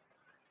debated that.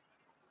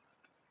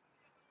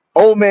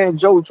 Old man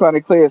Joe trying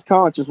to clear his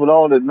conscience with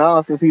all the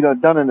nonsense he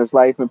done in his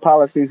life and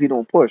policies he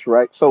don't push,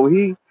 right? So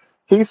he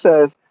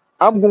says,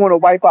 I'm going to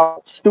wipe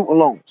out student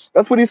loans.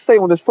 That's what he say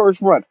on his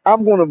first run.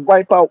 I'm going to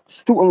wipe out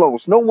student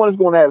loans. No one is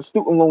going to have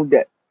student loan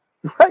debt,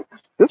 right?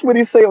 That's what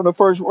he say on the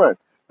first run.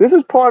 This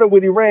is part of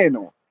what he ran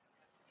on.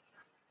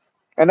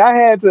 And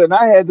I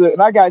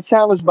got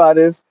challenged by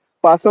this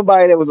by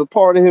somebody that was a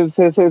part of his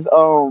what's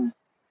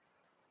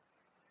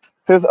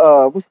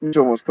the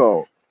show was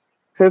called?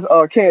 His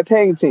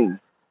campaign team,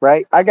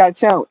 right? I got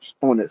challenged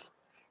on this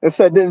and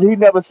said that he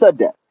never said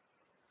that.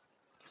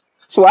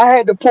 So I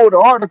had to pull the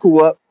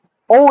article up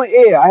on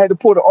air. I had to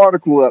pull the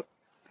article up,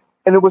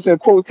 and it was in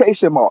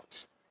quotation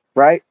marks,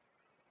 right?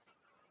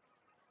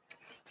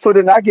 So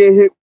then I get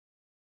hit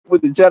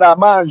with the Jedi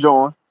mind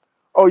John.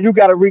 Oh, you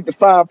got to read the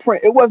fine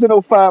print. It wasn't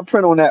no fine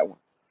print on that one.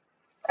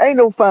 Ain't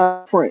no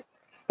fine print.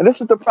 And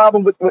this is the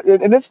problem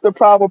and this is the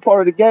problem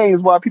part of the game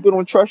is why people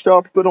don't trust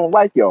y'all, people don't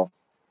like y'all.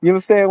 You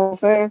understand what I'm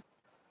saying?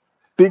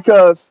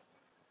 Because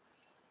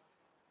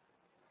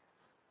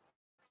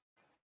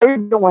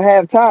everybody don't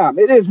have time.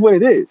 It is what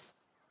it is.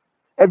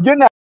 If you're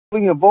not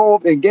really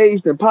involved,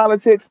 engaged in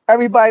politics,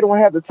 everybody don't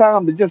have the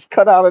time to just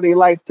cut out of their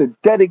life to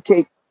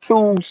dedicate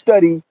to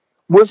study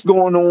what's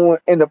going on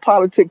in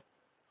the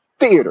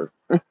theater,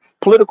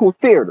 political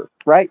theater,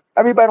 right?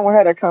 Everybody don't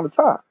have that kind of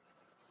time.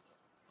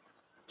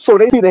 So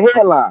they see the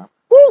headline.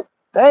 Woo,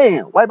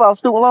 damn, wipe out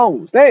student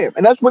loans. Damn.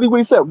 And that's really what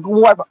he said.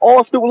 Wipe out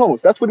all student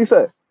loans. That's what he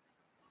said.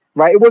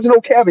 Right? It wasn't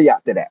no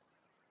caveat to that.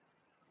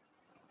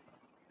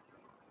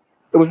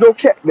 There was no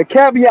the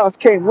caveats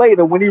came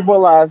later when he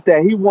realized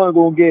that he wasn't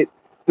gonna get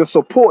the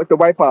support to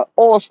wipe out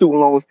all student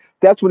loans.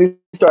 That's when he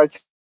started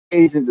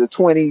changing to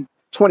 20,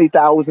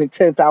 20,000,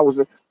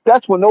 10,000.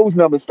 That's when those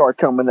numbers start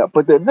coming up.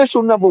 But the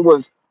initial number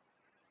was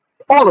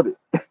all of it.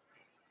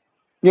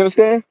 You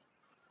understand?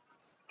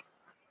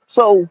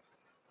 So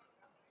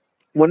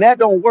when that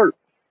don't work,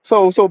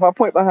 so my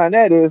point behind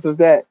that is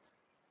that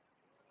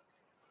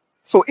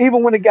so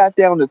even when it got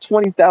down to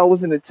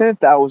 20,000 and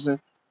 10,000,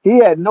 he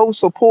had no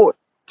support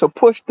to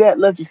push that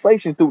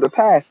legislation through to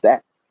pass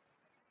that.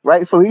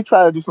 Right? So he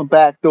tried to do some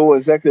backdoor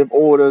executive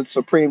order,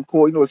 Supreme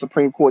Court. You know what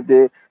Supreme Court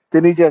did?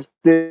 Then he just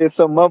did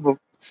some other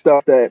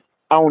stuff that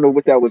I don't know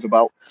what that was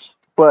about.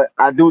 But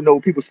I do know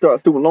people start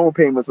student loan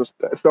payments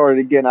started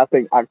again. I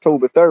think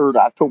October 3rd,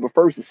 October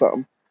 1st, or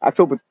something.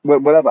 October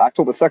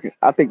 2nd.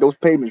 I think those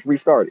payments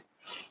restarted.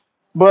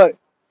 But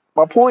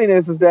my point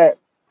is that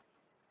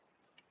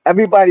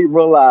everybody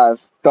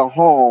realized the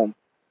harm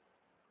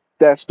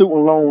that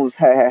student loans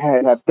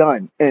have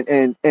done,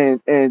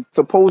 and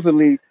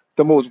supposedly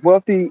the most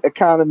wealthy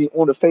economy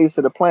on the face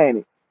of the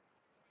planet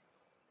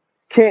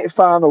can't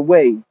find a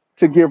way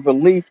to give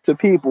relief to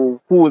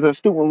people who is in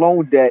student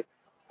loan debt,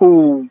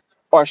 who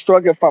are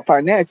struggling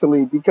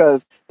financially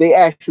because they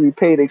actually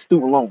pay their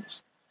student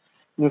loans.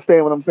 You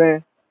understand what I'm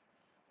saying?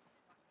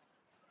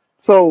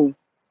 So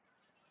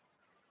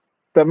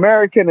the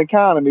American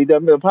economy,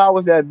 the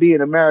powers that be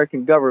in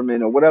American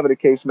government or whatever the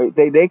case may,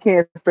 they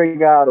can't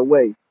figure out a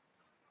way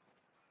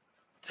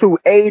to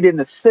aid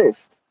and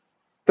assist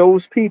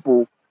those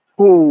people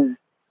who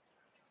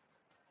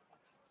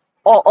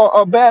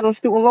are battling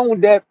student loan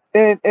debt,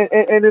 and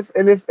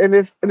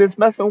it's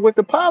messing with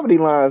the poverty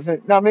lines.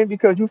 And I mean,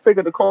 because you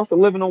figure the cost of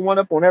living on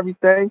up on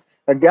everything,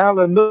 a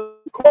gallon of milk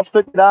costs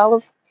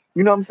 $50.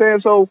 You know what I'm saying?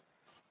 So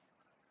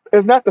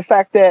it's not the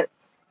fact that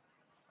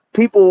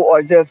people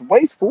are just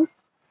wasteful,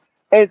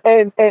 and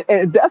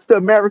that's the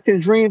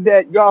American dream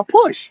that y'all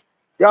push.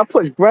 Y'all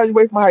push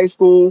graduate from high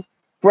school,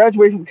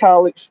 graduate from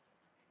college,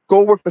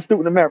 go work for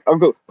student America,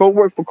 or go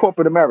work for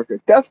corporate America.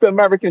 That's the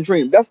American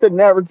dream. That's the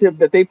narrative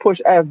that they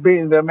push as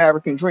being the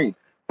American dream.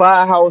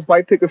 Buy a house,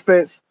 white picket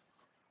fence,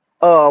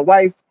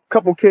 wife,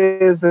 couple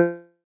kids,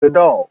 and a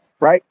dog.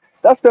 right?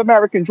 That's the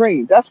American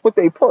dream. That's what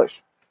they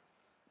push.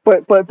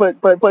 But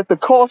the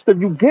cost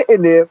of you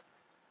getting there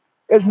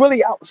is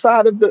really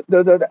outside of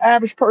the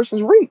average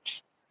person's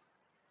reach.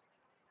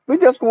 We're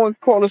just going to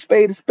call a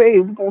spade a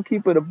spade. We're going to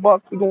keep it a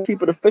buck. We're going to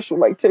keep it official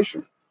like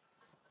tissue.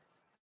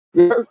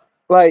 You know?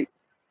 Like,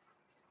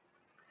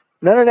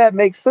 none of that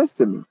makes sense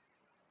to me.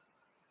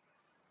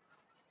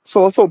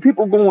 So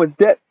people go in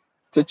debt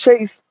to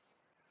chase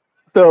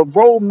the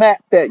roadmap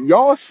that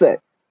y'all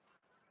set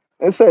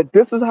and said,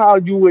 this is how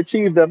you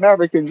achieve the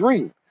American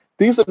dream.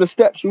 These are the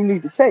steps you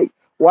need to take.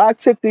 Well, I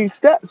took these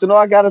steps and all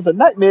I got is a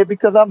nightmare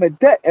because I'm in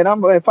debt and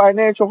I'm in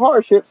financial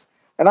hardships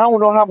and I don't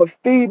know how to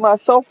feed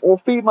myself or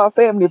feed my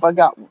family if I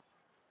got one.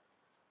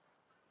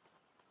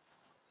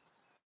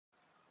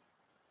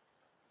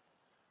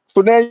 So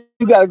now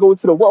you got to go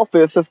to the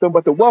welfare system,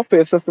 but the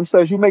welfare system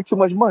says you make too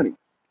much money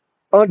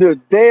under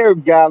their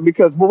guide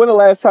because when the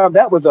last time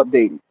that was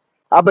updated?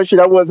 I bet you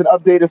that wasn't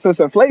updated since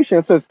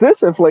inflation, since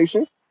this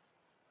inflation.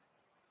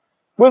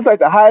 What's like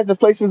the highest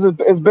inflation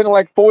has been in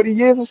like 40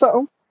 years or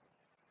something?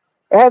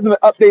 It hasn't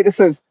been updated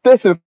since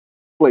this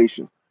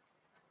inflation.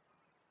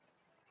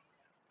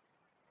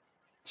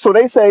 So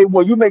they say,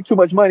 well, you make too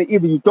much money.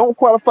 Either you don't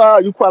qualify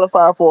or you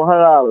qualify for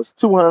 $100,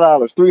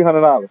 $200,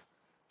 $300.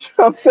 You know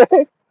what I'm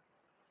saying?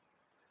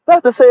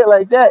 Not to say it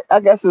like that. I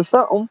guess it's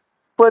something.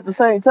 But at the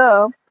same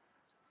time,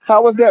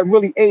 how is that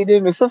really aiding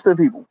and assisting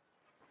people?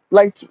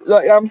 Like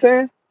I'm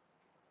saying?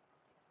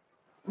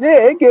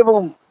 Yeah, it give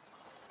them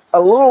a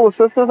little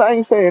assistance. I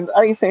ain't saying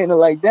it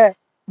like that.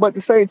 But at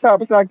the same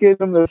time, it's not giving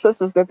them the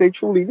assistance that they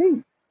truly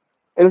need.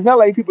 And it's not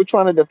like people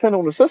trying to depend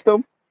on the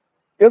system.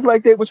 It's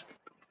like they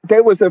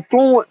was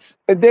influenced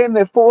and then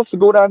they're forced to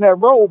go down that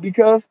road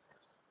because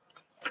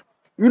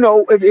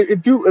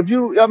if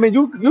you I mean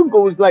you can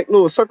go like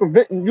little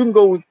circumventing, you can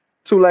go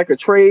to like a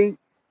trade,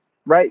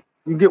 right?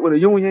 You get with a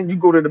union, you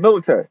go to the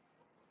military.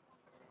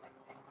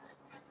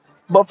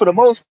 But for the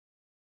most,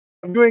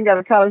 if you ain't got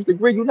a college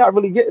degree, you're not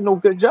really getting no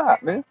good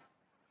job, man.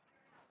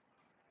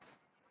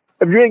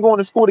 If you ain't going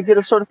to school to get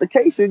a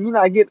certification, you're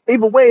not getting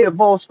either way it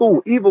involves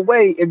school. Either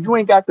way, if you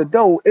ain't got the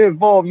dough, it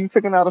involves you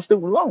taking out a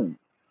student loan.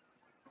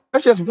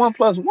 That's just one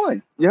plus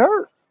one. You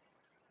heard?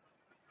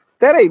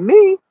 That ain't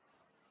me.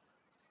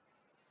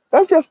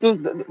 That's just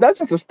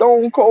a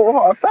stone cold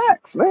hard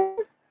facts, man.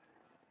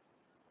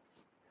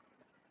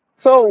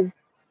 So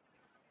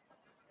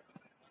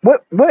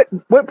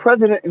what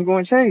president is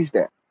going to change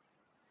that?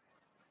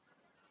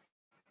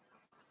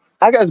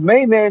 I guess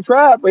main man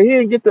tried, but he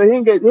didn't get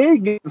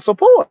the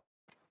support.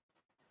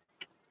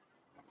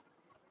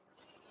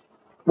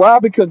 Why?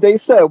 Because they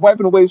said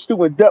wiping away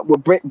student debt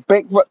would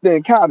bankrupt the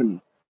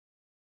economy.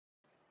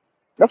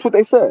 That's what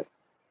they said.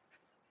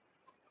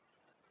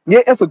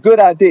 Yeah, it's a good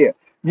idea.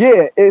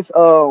 Yeah, it's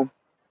what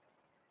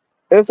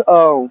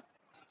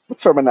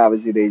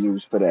terminology they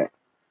use for that?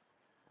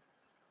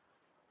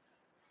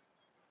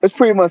 It's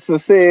pretty much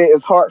sincere.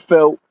 It's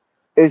heartfelt.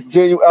 It's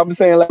genuine. I'm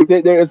saying like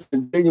there's a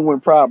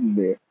genuine problem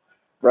there,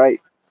 right?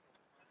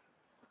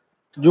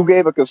 You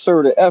gave a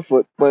concerted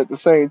effort, but at the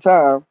same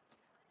time,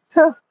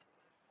 huh,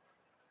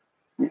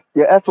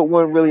 your effort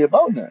wasn't really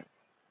about that.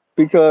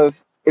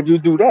 Because if you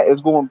do that,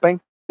 it's going to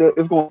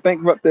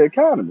bankrupt the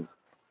economy.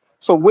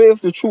 So where's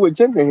the true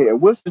agenda here?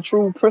 What's the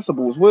true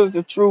principles? Where's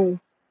the true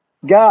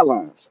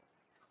guidelines?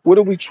 What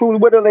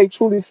are they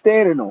truly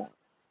standing on?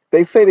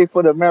 They say they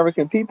for the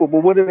American people,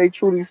 but what are they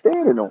truly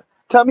standing on?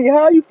 Tell me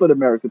how you for the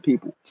American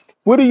people.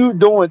 What are you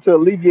doing to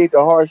alleviate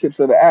the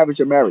hardships of the average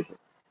American?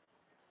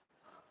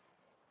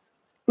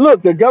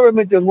 Look, the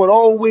government just went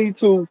all the way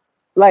to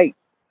like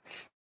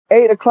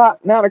 8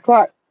 o'clock, 9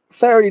 o'clock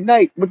Saturday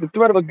night with the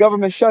threat of a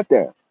government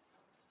shutdown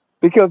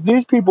because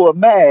these people are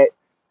mad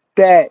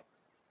that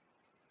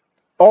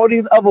all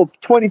these other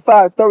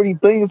 25, 30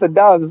 billions of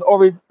dollars is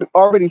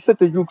already sent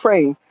to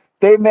Ukraine.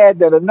 They mad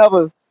that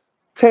another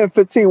 10,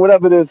 15,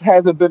 whatever it is,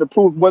 hasn't been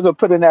approved, wasn't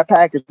put in that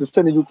package to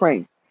send to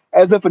Ukraine.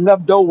 As if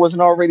enough dough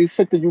wasn't already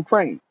sent to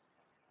Ukraine.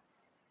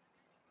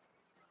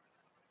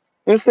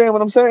 You understand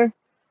what I'm saying?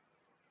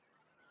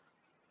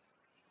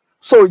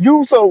 So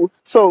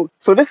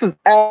this is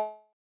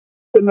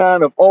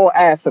asinine of all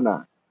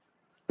asinine.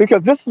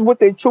 Because this is what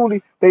they tell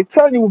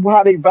you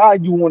how they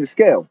value you on the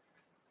scale.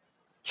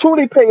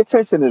 Truly pay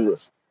attention to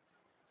this.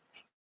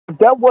 If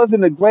that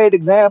wasn't a great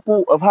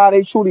example of how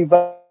they truly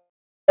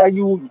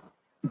value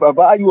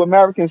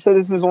American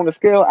citizens on the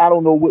scale, I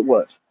don't know what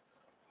was.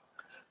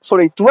 So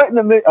they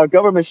threatened a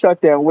government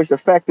shutdown, which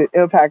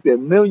impacted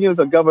millions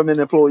of government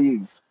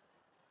employees.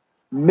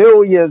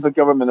 Millions of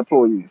government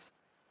employees.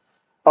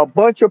 A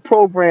bunch of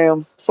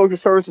programs, social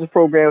services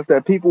programs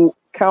that people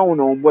count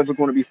on wasn't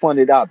going to be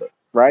funded either,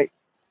 right?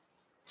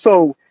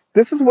 So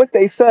this is what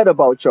they said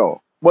about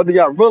y'all. Whether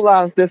y'all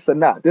realize this or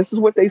not, this is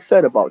what they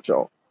said about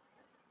y'all.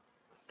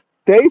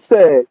 They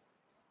said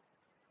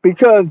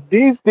because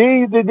these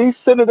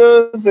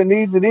senators and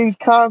these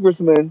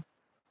congressmen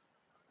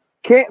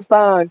can't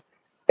find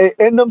it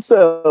in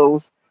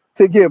themselves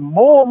to give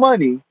more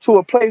money to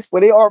a place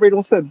where they already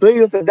don't send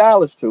billions of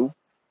dollars to,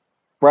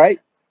 right?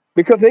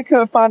 Because they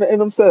couldn't find it in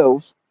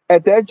themselves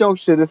at that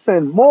juncture to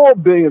send more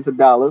billions of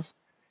dollars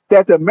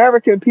that the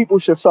American people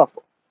should suffer.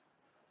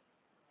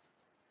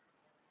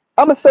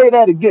 I'm gonna say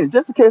that again,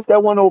 just in case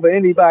that went over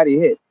anybody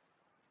head.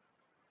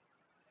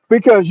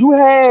 Because you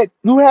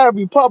have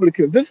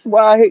Republicans. This is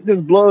why I hate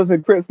this Bloods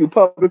and Crips,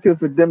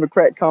 Republicans and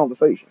Democrat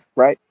conversation,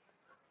 right?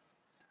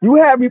 You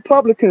have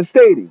Republicans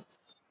stating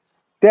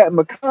that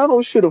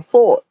McConnell should have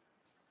fought,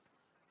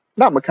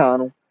 not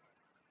McConnell,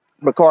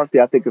 McCarthy,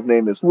 I think his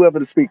name is, whoever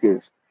the speaker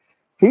is.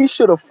 He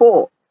should have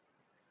fought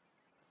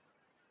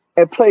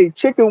and played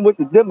chicken with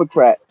the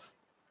Democrats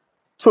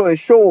to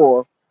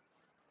ensure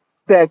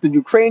that the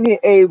Ukrainian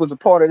aid was a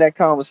part of that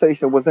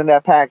conversation, was in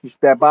that package,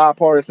 that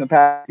bipartisan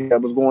package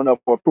that was going up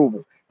for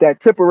approval, that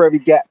temporary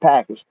gap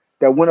package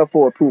that went up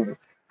for approval.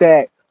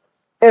 That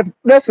if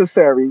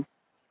necessary,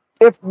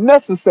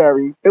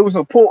 it was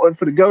important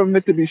for the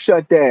government to be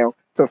shut down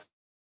to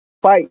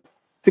fight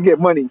to get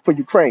money for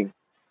Ukraine.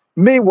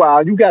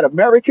 Meanwhile, you got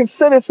American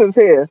citizens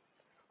here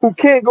who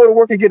can't go to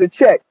work and get a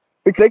check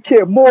because they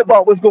care more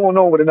about what's going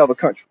on with another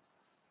country.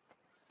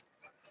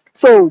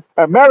 So,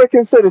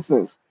 American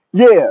citizens,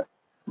 yeah,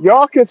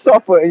 y'all can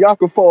suffer and y'all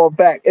can fall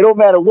back. It don't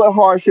matter what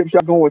hardships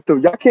y'all going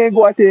through. Y'all can't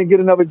go out there and get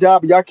another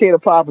job, and y'all can't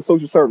apply for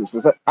social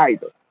services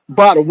either.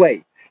 By the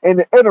way, in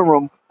the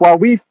interim, while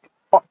we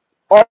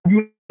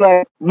argue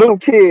like little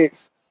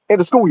kids in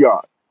the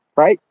schoolyard,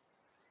 right?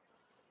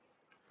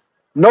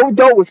 No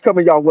dough is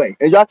coming your way,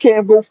 and y'all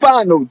can't go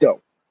find no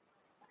dough.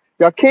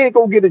 Y'all can't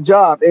go get a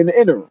job in the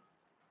interim,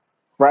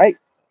 right?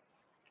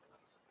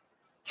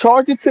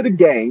 Charge it to the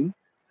game.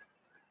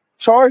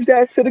 Charge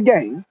that to the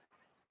game.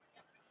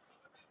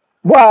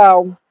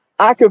 While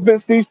I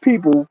convince these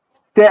people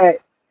that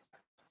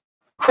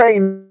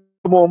Crane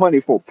more money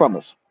from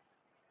us,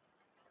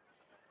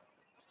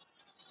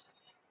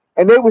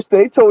 and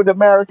they told the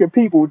American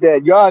people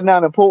that y'all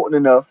not important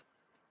enough.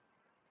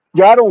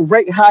 Y'all don't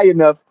rate high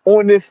enough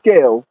on this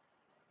scale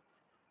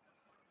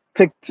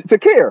to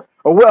care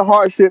or what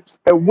hardships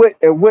and what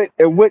the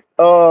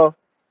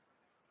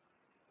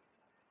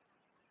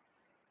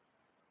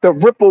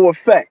ripple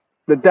effect,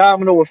 the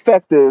domino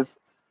effect is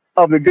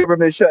of the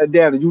government shutting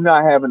down and you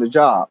not having a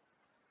job.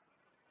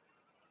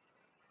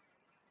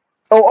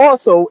 Oh,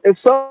 also, if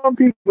some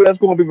people that's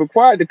going to be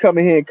required to come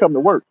in here and come to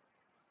work,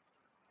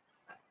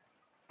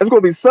 there's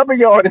going to be some of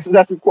y'all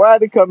that's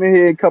required to come in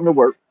here and come to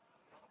work,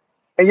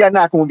 and y'all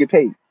not going to get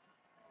paid.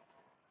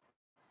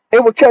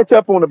 It will catch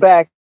up on the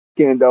back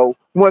end though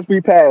once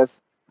we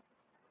pass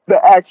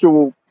the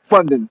actual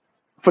funding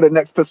for the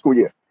next fiscal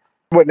year.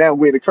 But now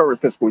we're in the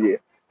current fiscal year.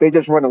 They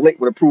just running late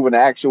with approving the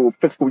actual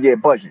fiscal year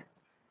budget,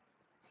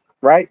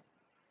 right?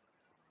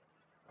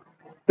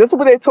 This is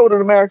what they told the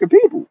American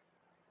people.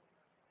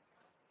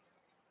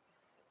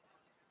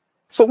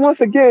 So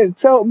once again,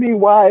 tell me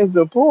why it's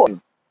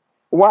important.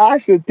 Why I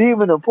should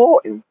deem it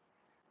important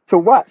to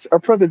watch a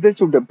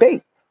presidential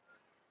debate.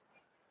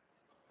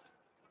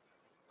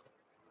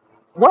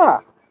 Why?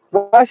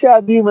 Why should I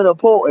deem it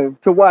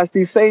important to watch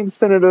these same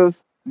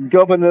senators,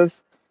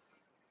 governors,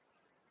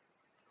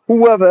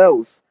 whoever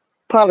else,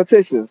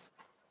 politicians?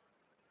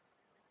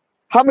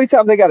 How many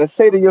times they got to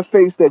say to your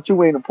face that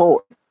you ain't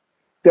important?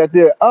 That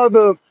there are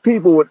other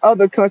people in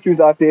other countries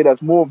out there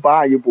that's more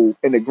valuable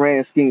in the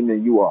grand scheme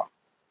than you are?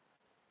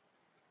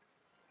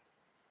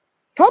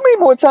 How many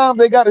more times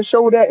they got to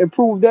show that and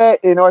prove that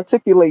and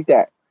articulate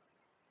that?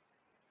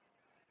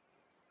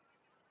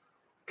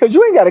 Because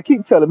you ain't got to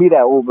keep telling me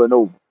that over and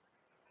over.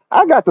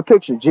 I got the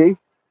picture, G.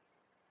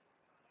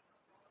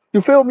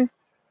 You feel me?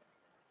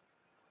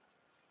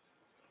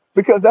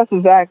 Because that's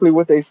exactly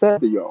what they said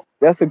to y'all.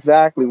 That's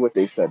exactly what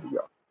they said to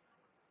y'all.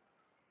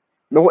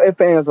 No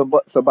ifs, ands, or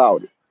buts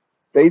about it.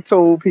 They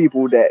told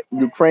people that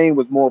Ukraine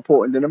was more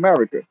important than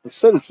America, the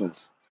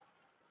citizens.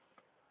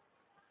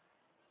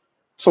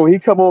 So he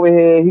come over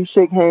here, he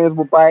shake hands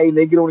with Biden,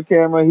 they get on the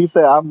camera, he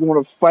said, I'm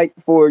going to fight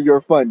for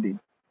your funding.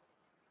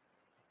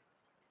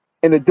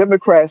 And the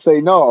Democrats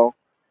say, no,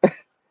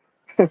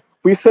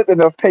 we sent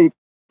enough paper.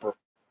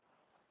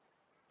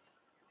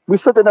 We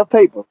sent enough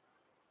paper.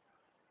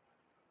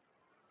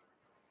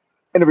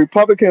 And the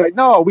Republicans like,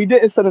 no, we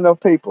didn't send enough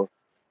paper.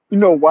 You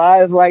know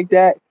why it's like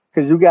that?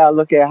 Because you gotta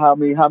look at how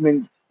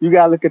many you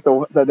gotta look at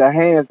the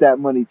hands that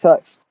money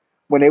touched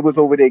when they was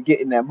over there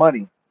getting that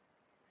money.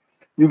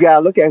 You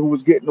gotta look at who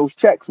was getting those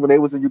checks when they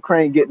was in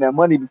Ukraine getting that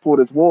money before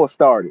this war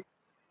started.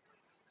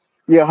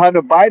 Yeah,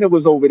 Hunter Biden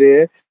was over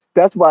there.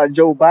 That's why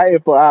Joe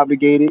Biden felt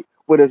obligated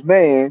with his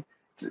man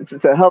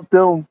to help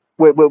them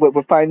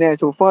with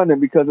financial funding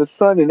because his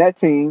son in that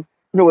team,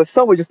 his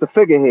son was just a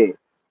figurehead.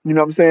 You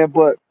know what I'm saying?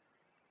 But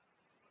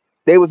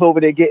they was over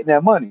there getting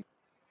that money.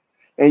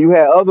 And you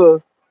had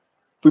other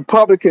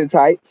Republican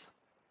types,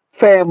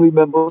 family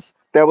members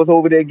that was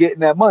over there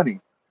getting that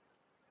money.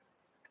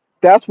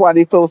 That's why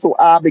they feel so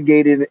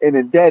obligated and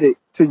indebted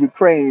to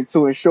Ukraine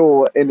to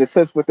ensure and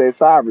assist with their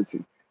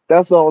sovereignty.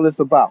 That's all it's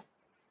about.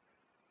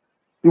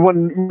 You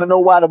want to know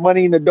why the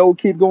money and the dough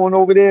keep going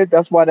over there?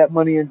 That's why that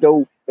money and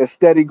dough is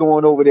steady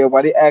going over there.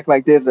 Why they act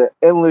like there's an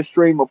endless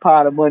stream of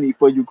pot of money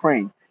for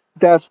Ukraine.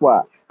 That's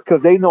why.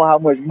 Because they know how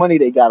much money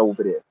they got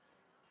over there.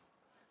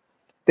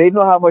 They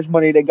know how much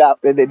money they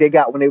got when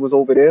they was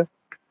over there.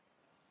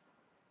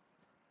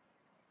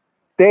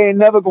 They ain't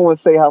never going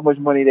to say how much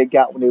money they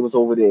got when they was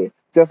over there.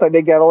 Just like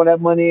they got all that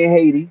money in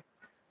Haiti. You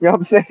know what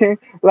I'm saying?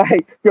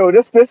 Like, yo,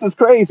 this is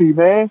crazy,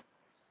 man.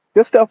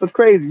 This stuff is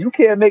crazy. You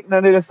can't make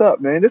none of this up,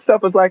 man. This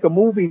stuff is like a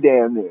movie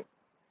damn near.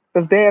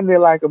 It's damn near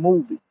like a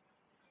movie.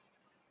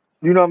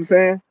 You know what I'm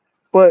saying?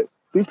 But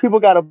these people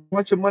got a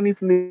bunch of money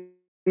from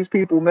these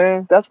people,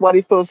 man. That's why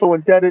they feel so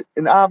indebted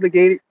and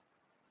obligated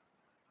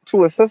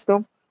to a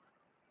system.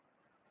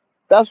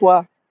 That's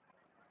why.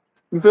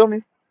 You feel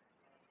me?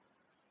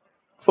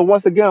 So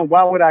once again,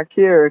 why would I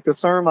care and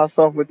concern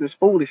myself with this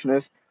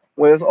foolishness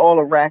when it's all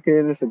a racket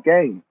and it's a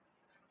game?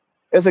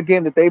 It's a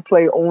game that they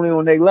play only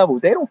on their level.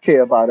 They don't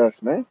care about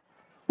us, man.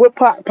 What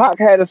Pac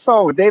had a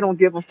song, they don't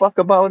give a fuck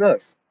about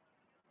us.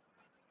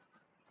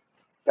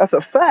 That's a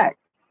fact.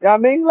 You know what I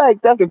mean?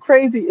 Like, that's the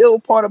crazy ill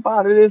part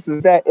about it is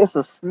that it's a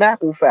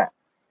Snapple fact.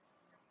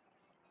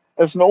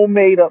 It's no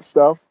made up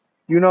stuff.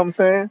 You know what I'm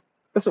saying?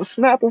 It's a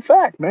Snapple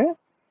fact, man.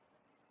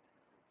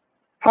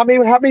 How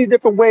many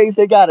different ways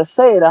they gotta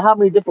say it, or how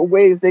many different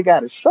ways they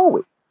gotta show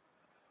it?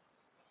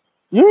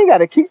 You ain't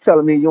gotta keep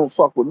telling me you don't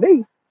fuck with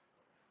me.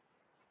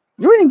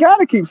 You ain't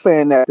gotta keep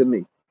saying that to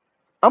me.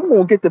 I'm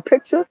gonna get the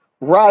picture,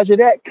 Roger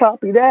that,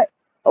 copy that,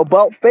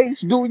 about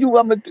face, do you?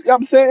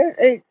 I'm saying,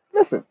 hey,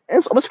 listen,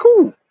 it's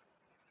cool.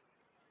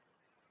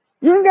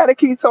 You ain't gotta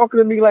keep talking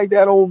to me like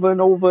that over and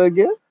over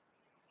again.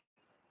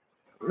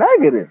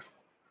 Negative.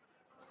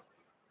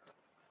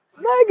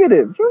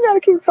 Negative. You ain't gotta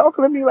keep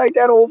talking to me like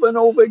that over and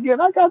over again.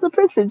 I got the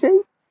picture, G.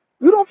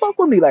 You don't fuck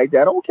with me like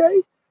that,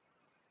 okay?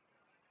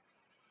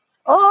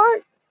 All right.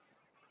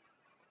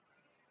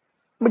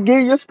 I'm gonna give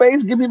you your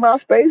space, give me my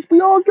space, we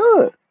all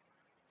good.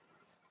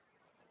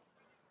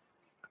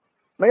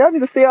 Man, y'all need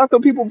to stay out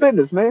them people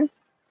business, man.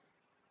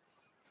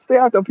 Stay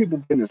out them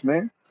people business,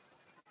 man.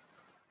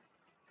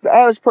 The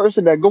average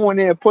person that go in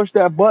there and push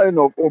that button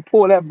or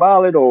pull that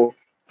ballot or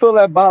fill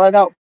that ballot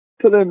out,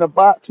 put it in the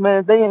box,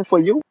 man, they ain't for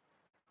you.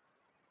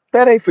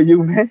 That ain't for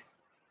you, man.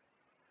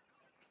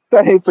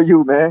 That ain't for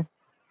you, man.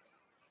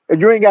 If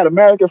you ain't got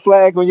American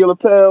flag on your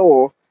lapel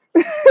or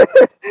you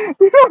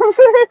know what I'm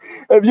saying?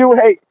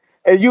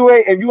 If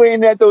you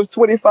ain't at those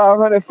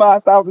 2,500,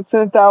 5,000,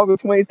 10,000,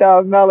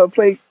 $20,000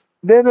 plate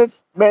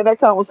dinners, man, that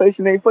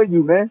conversation ain't for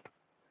you, man.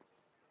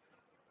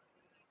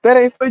 That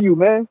ain't for you,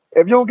 man.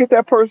 If you don't get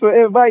that personal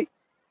invite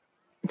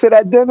to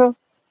that dinner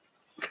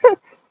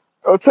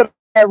or to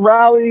that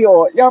rally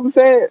or you know what I'm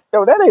saying,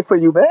 yo, that ain't for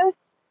you, man.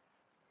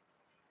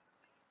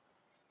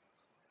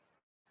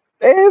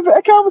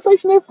 That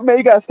conversation ain't for man.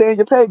 You gotta stay in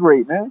your pay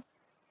grade, man.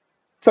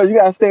 So you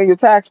gotta stay in your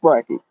tax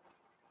bracket.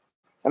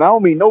 And I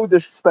don't mean no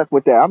disrespect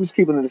with that. I'm just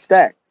keeping it a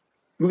stack.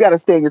 You gotta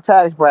stay in your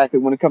tax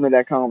bracket when it comes to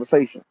that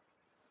conversation.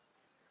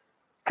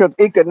 Because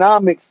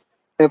economics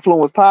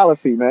influence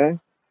policy, man.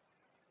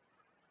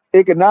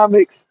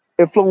 Economics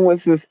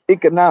influences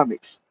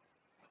economics.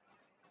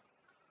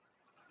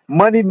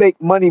 Money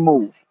make money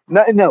move.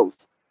 Nothing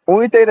else.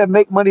 Only thing that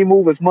make money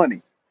move is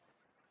money.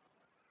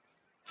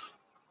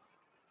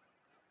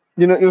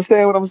 You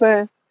understand what I'm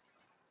saying?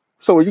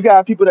 So you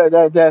got people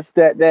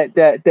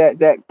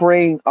that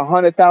bring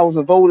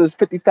 100,000 voters,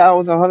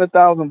 50,000,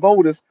 100,000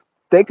 voters.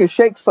 They can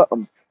shake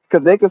something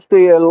because they can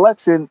stay an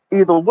election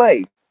either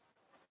way.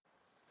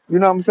 You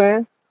know what I'm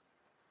saying?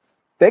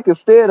 They can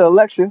stay the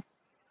election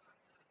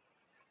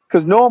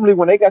because normally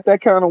when they got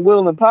that kind of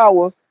will and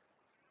power,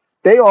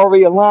 they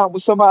already aligned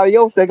with somebody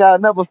else that got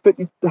another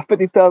 50,000,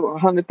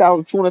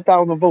 100,000,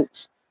 200,000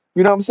 votes.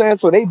 You know what I'm saying?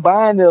 So they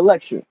buying the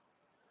election.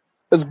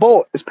 It's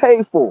bought. It's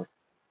paid for.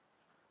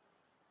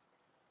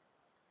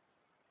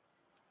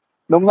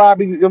 Them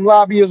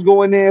lobbyists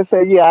go in there and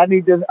say, "Yeah, I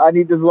need this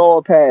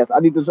law passed. I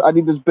need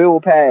this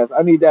bill passed.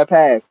 I need that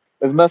passed.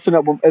 It's messing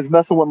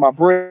with my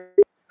bread.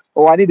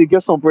 Or I need to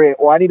get some bread.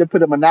 Or I need to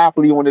put a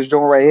monopoly on this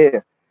joint right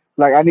here.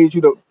 Like I need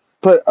you to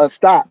put a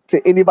stop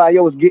to anybody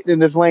else getting in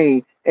this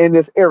lane in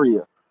this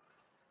area."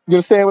 You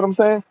understand what I'm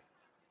saying?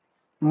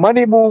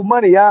 Money move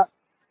money, y'all.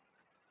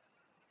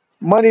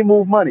 Money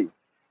move money.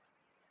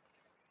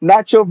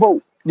 Not your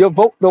vote. Your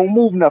vote don't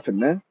move nothing,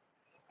 man.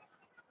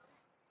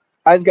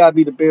 I just gotta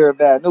be the bearer of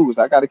bad news.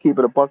 I gotta keep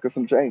it a buck of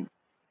some change.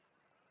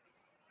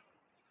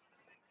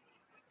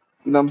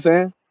 You know what I'm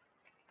saying?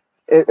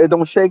 It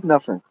don't shake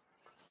nothing.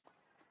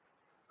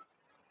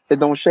 It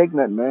don't shake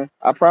nothing, man.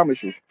 I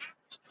promise you.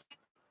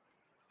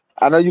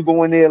 I know you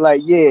go in there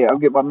like, yeah, I'll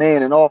get my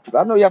man in office.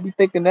 I know y'all be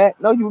thinking that.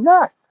 No, you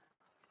not.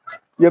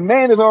 Your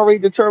man is already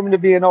determined to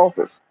be in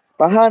office.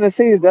 Behind the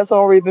scenes, that's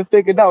already been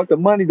figured out. The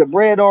money, the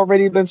bread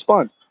already been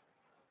spun.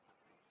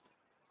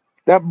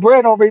 That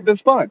bread already been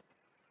spun.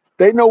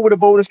 They know where the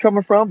vote is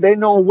coming from. They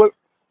know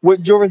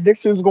what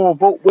jurisdictions going to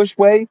vote which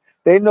way.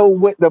 They know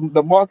what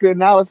the market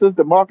analysis,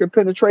 the market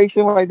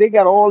penetration. Like they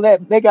got all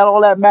that. They got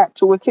all that mapped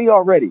to a T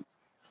already.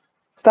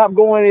 Stop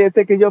going there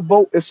thinking your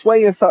vote is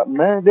swaying something,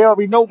 man. They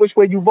already know which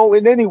way you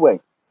voting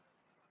anyway.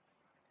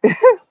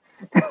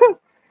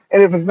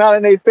 And if it's not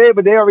in their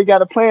favor, they already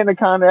got a plan to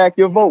counteract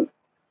your vote.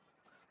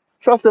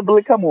 Trust and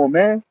believe. Come on,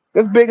 man.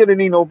 It's bigger than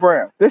Nino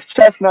Brown. This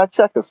chestnut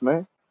checkers,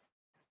 man.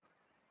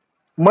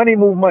 Money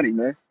move money,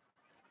 man.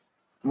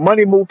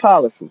 Money move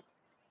policy.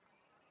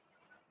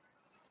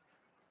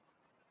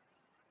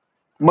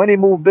 Money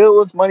move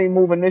bills. Money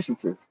move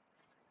initiatives.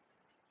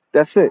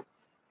 That's it.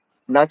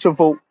 Not your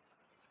vote.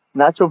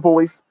 Not your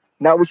voice.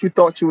 Not what you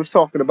thought you was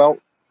talking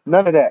about.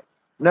 None of that.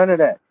 None of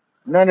that.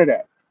 None of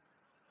that.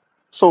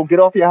 So get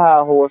off your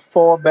high horse,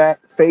 fall back,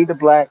 fade to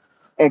black,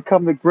 and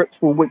come to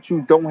grips with what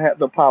you don't have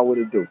the power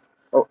to do.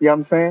 Oh, you know what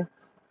I'm saying?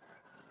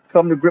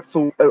 Come to grips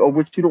with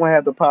what you don't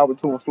have the power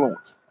to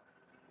influence.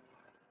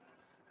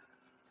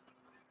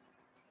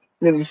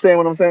 You understand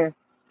what I'm saying?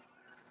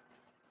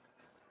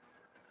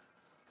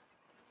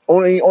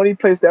 Only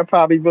place that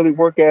probably really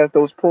work as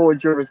those poor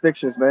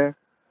jurisdictions, man.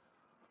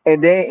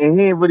 And he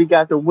ain't really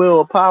got the will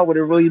or power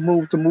to really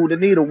move the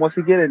needle once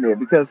he get in there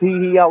because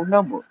he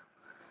outnumbered.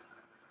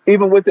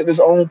 Even within his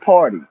own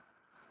party.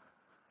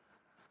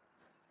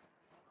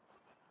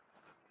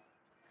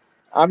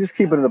 I'm just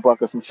keeping it a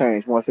buck of some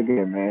change once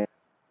again, man.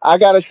 I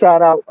gotta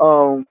shout out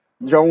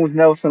Jones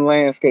Nelson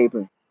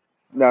Landscaping.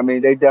 You know what I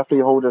mean, they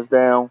definitely hold us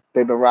down.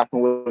 They've been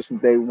rocking with us from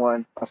day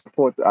one.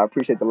 I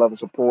appreciate the love and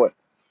support.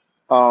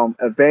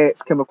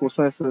 Advanced Chemical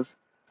Sensors,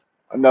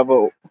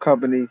 another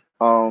company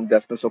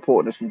that's been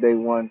supporting us from day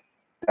one,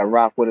 that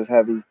rock with us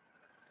heavy.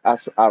 I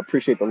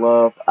appreciate the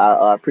love.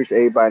 I appreciate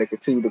everybody that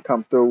continue to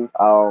come through.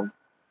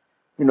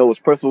 It's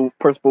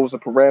principles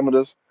and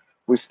parameters.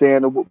 We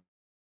stand on what we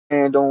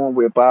stand on.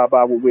 We abide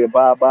by what we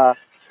abide by.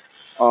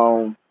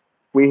 Um,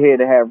 we're here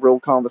to have real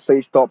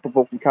conversations, thought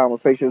provoking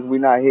conversations. We're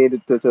not here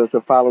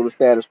to follow the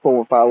status quo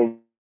and follow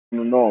the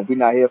norm. We're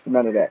not here for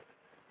none of that.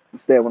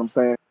 Understand what I'm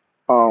saying?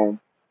 Um,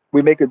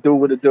 we make it do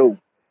what it do.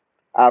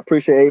 I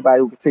appreciate everybody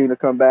who continue to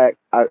come back.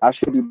 I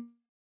should be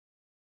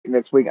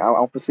next week. I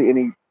don't foresee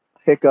any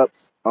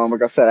hiccups.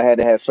 Like I said, I had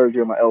to have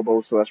surgery on my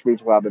elbow, so that's the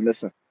reason why I've been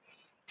missing.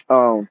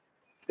 Um,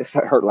 it's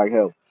hurt like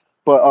hell.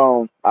 But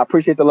I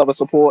appreciate the love and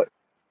support.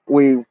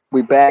 We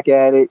back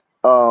at it.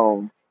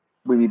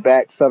 We be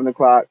back 7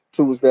 o'clock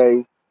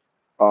Tuesday.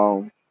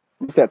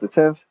 What's that? The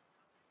 10th.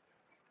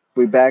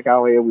 We back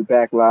out here. We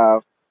back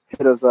live.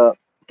 Hit us up.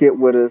 Get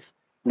with us.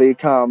 Leave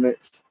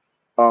comments.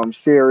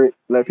 Share it.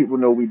 Let people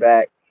know we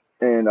back.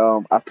 And I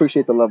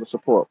appreciate the love and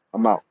support.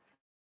 I'm out.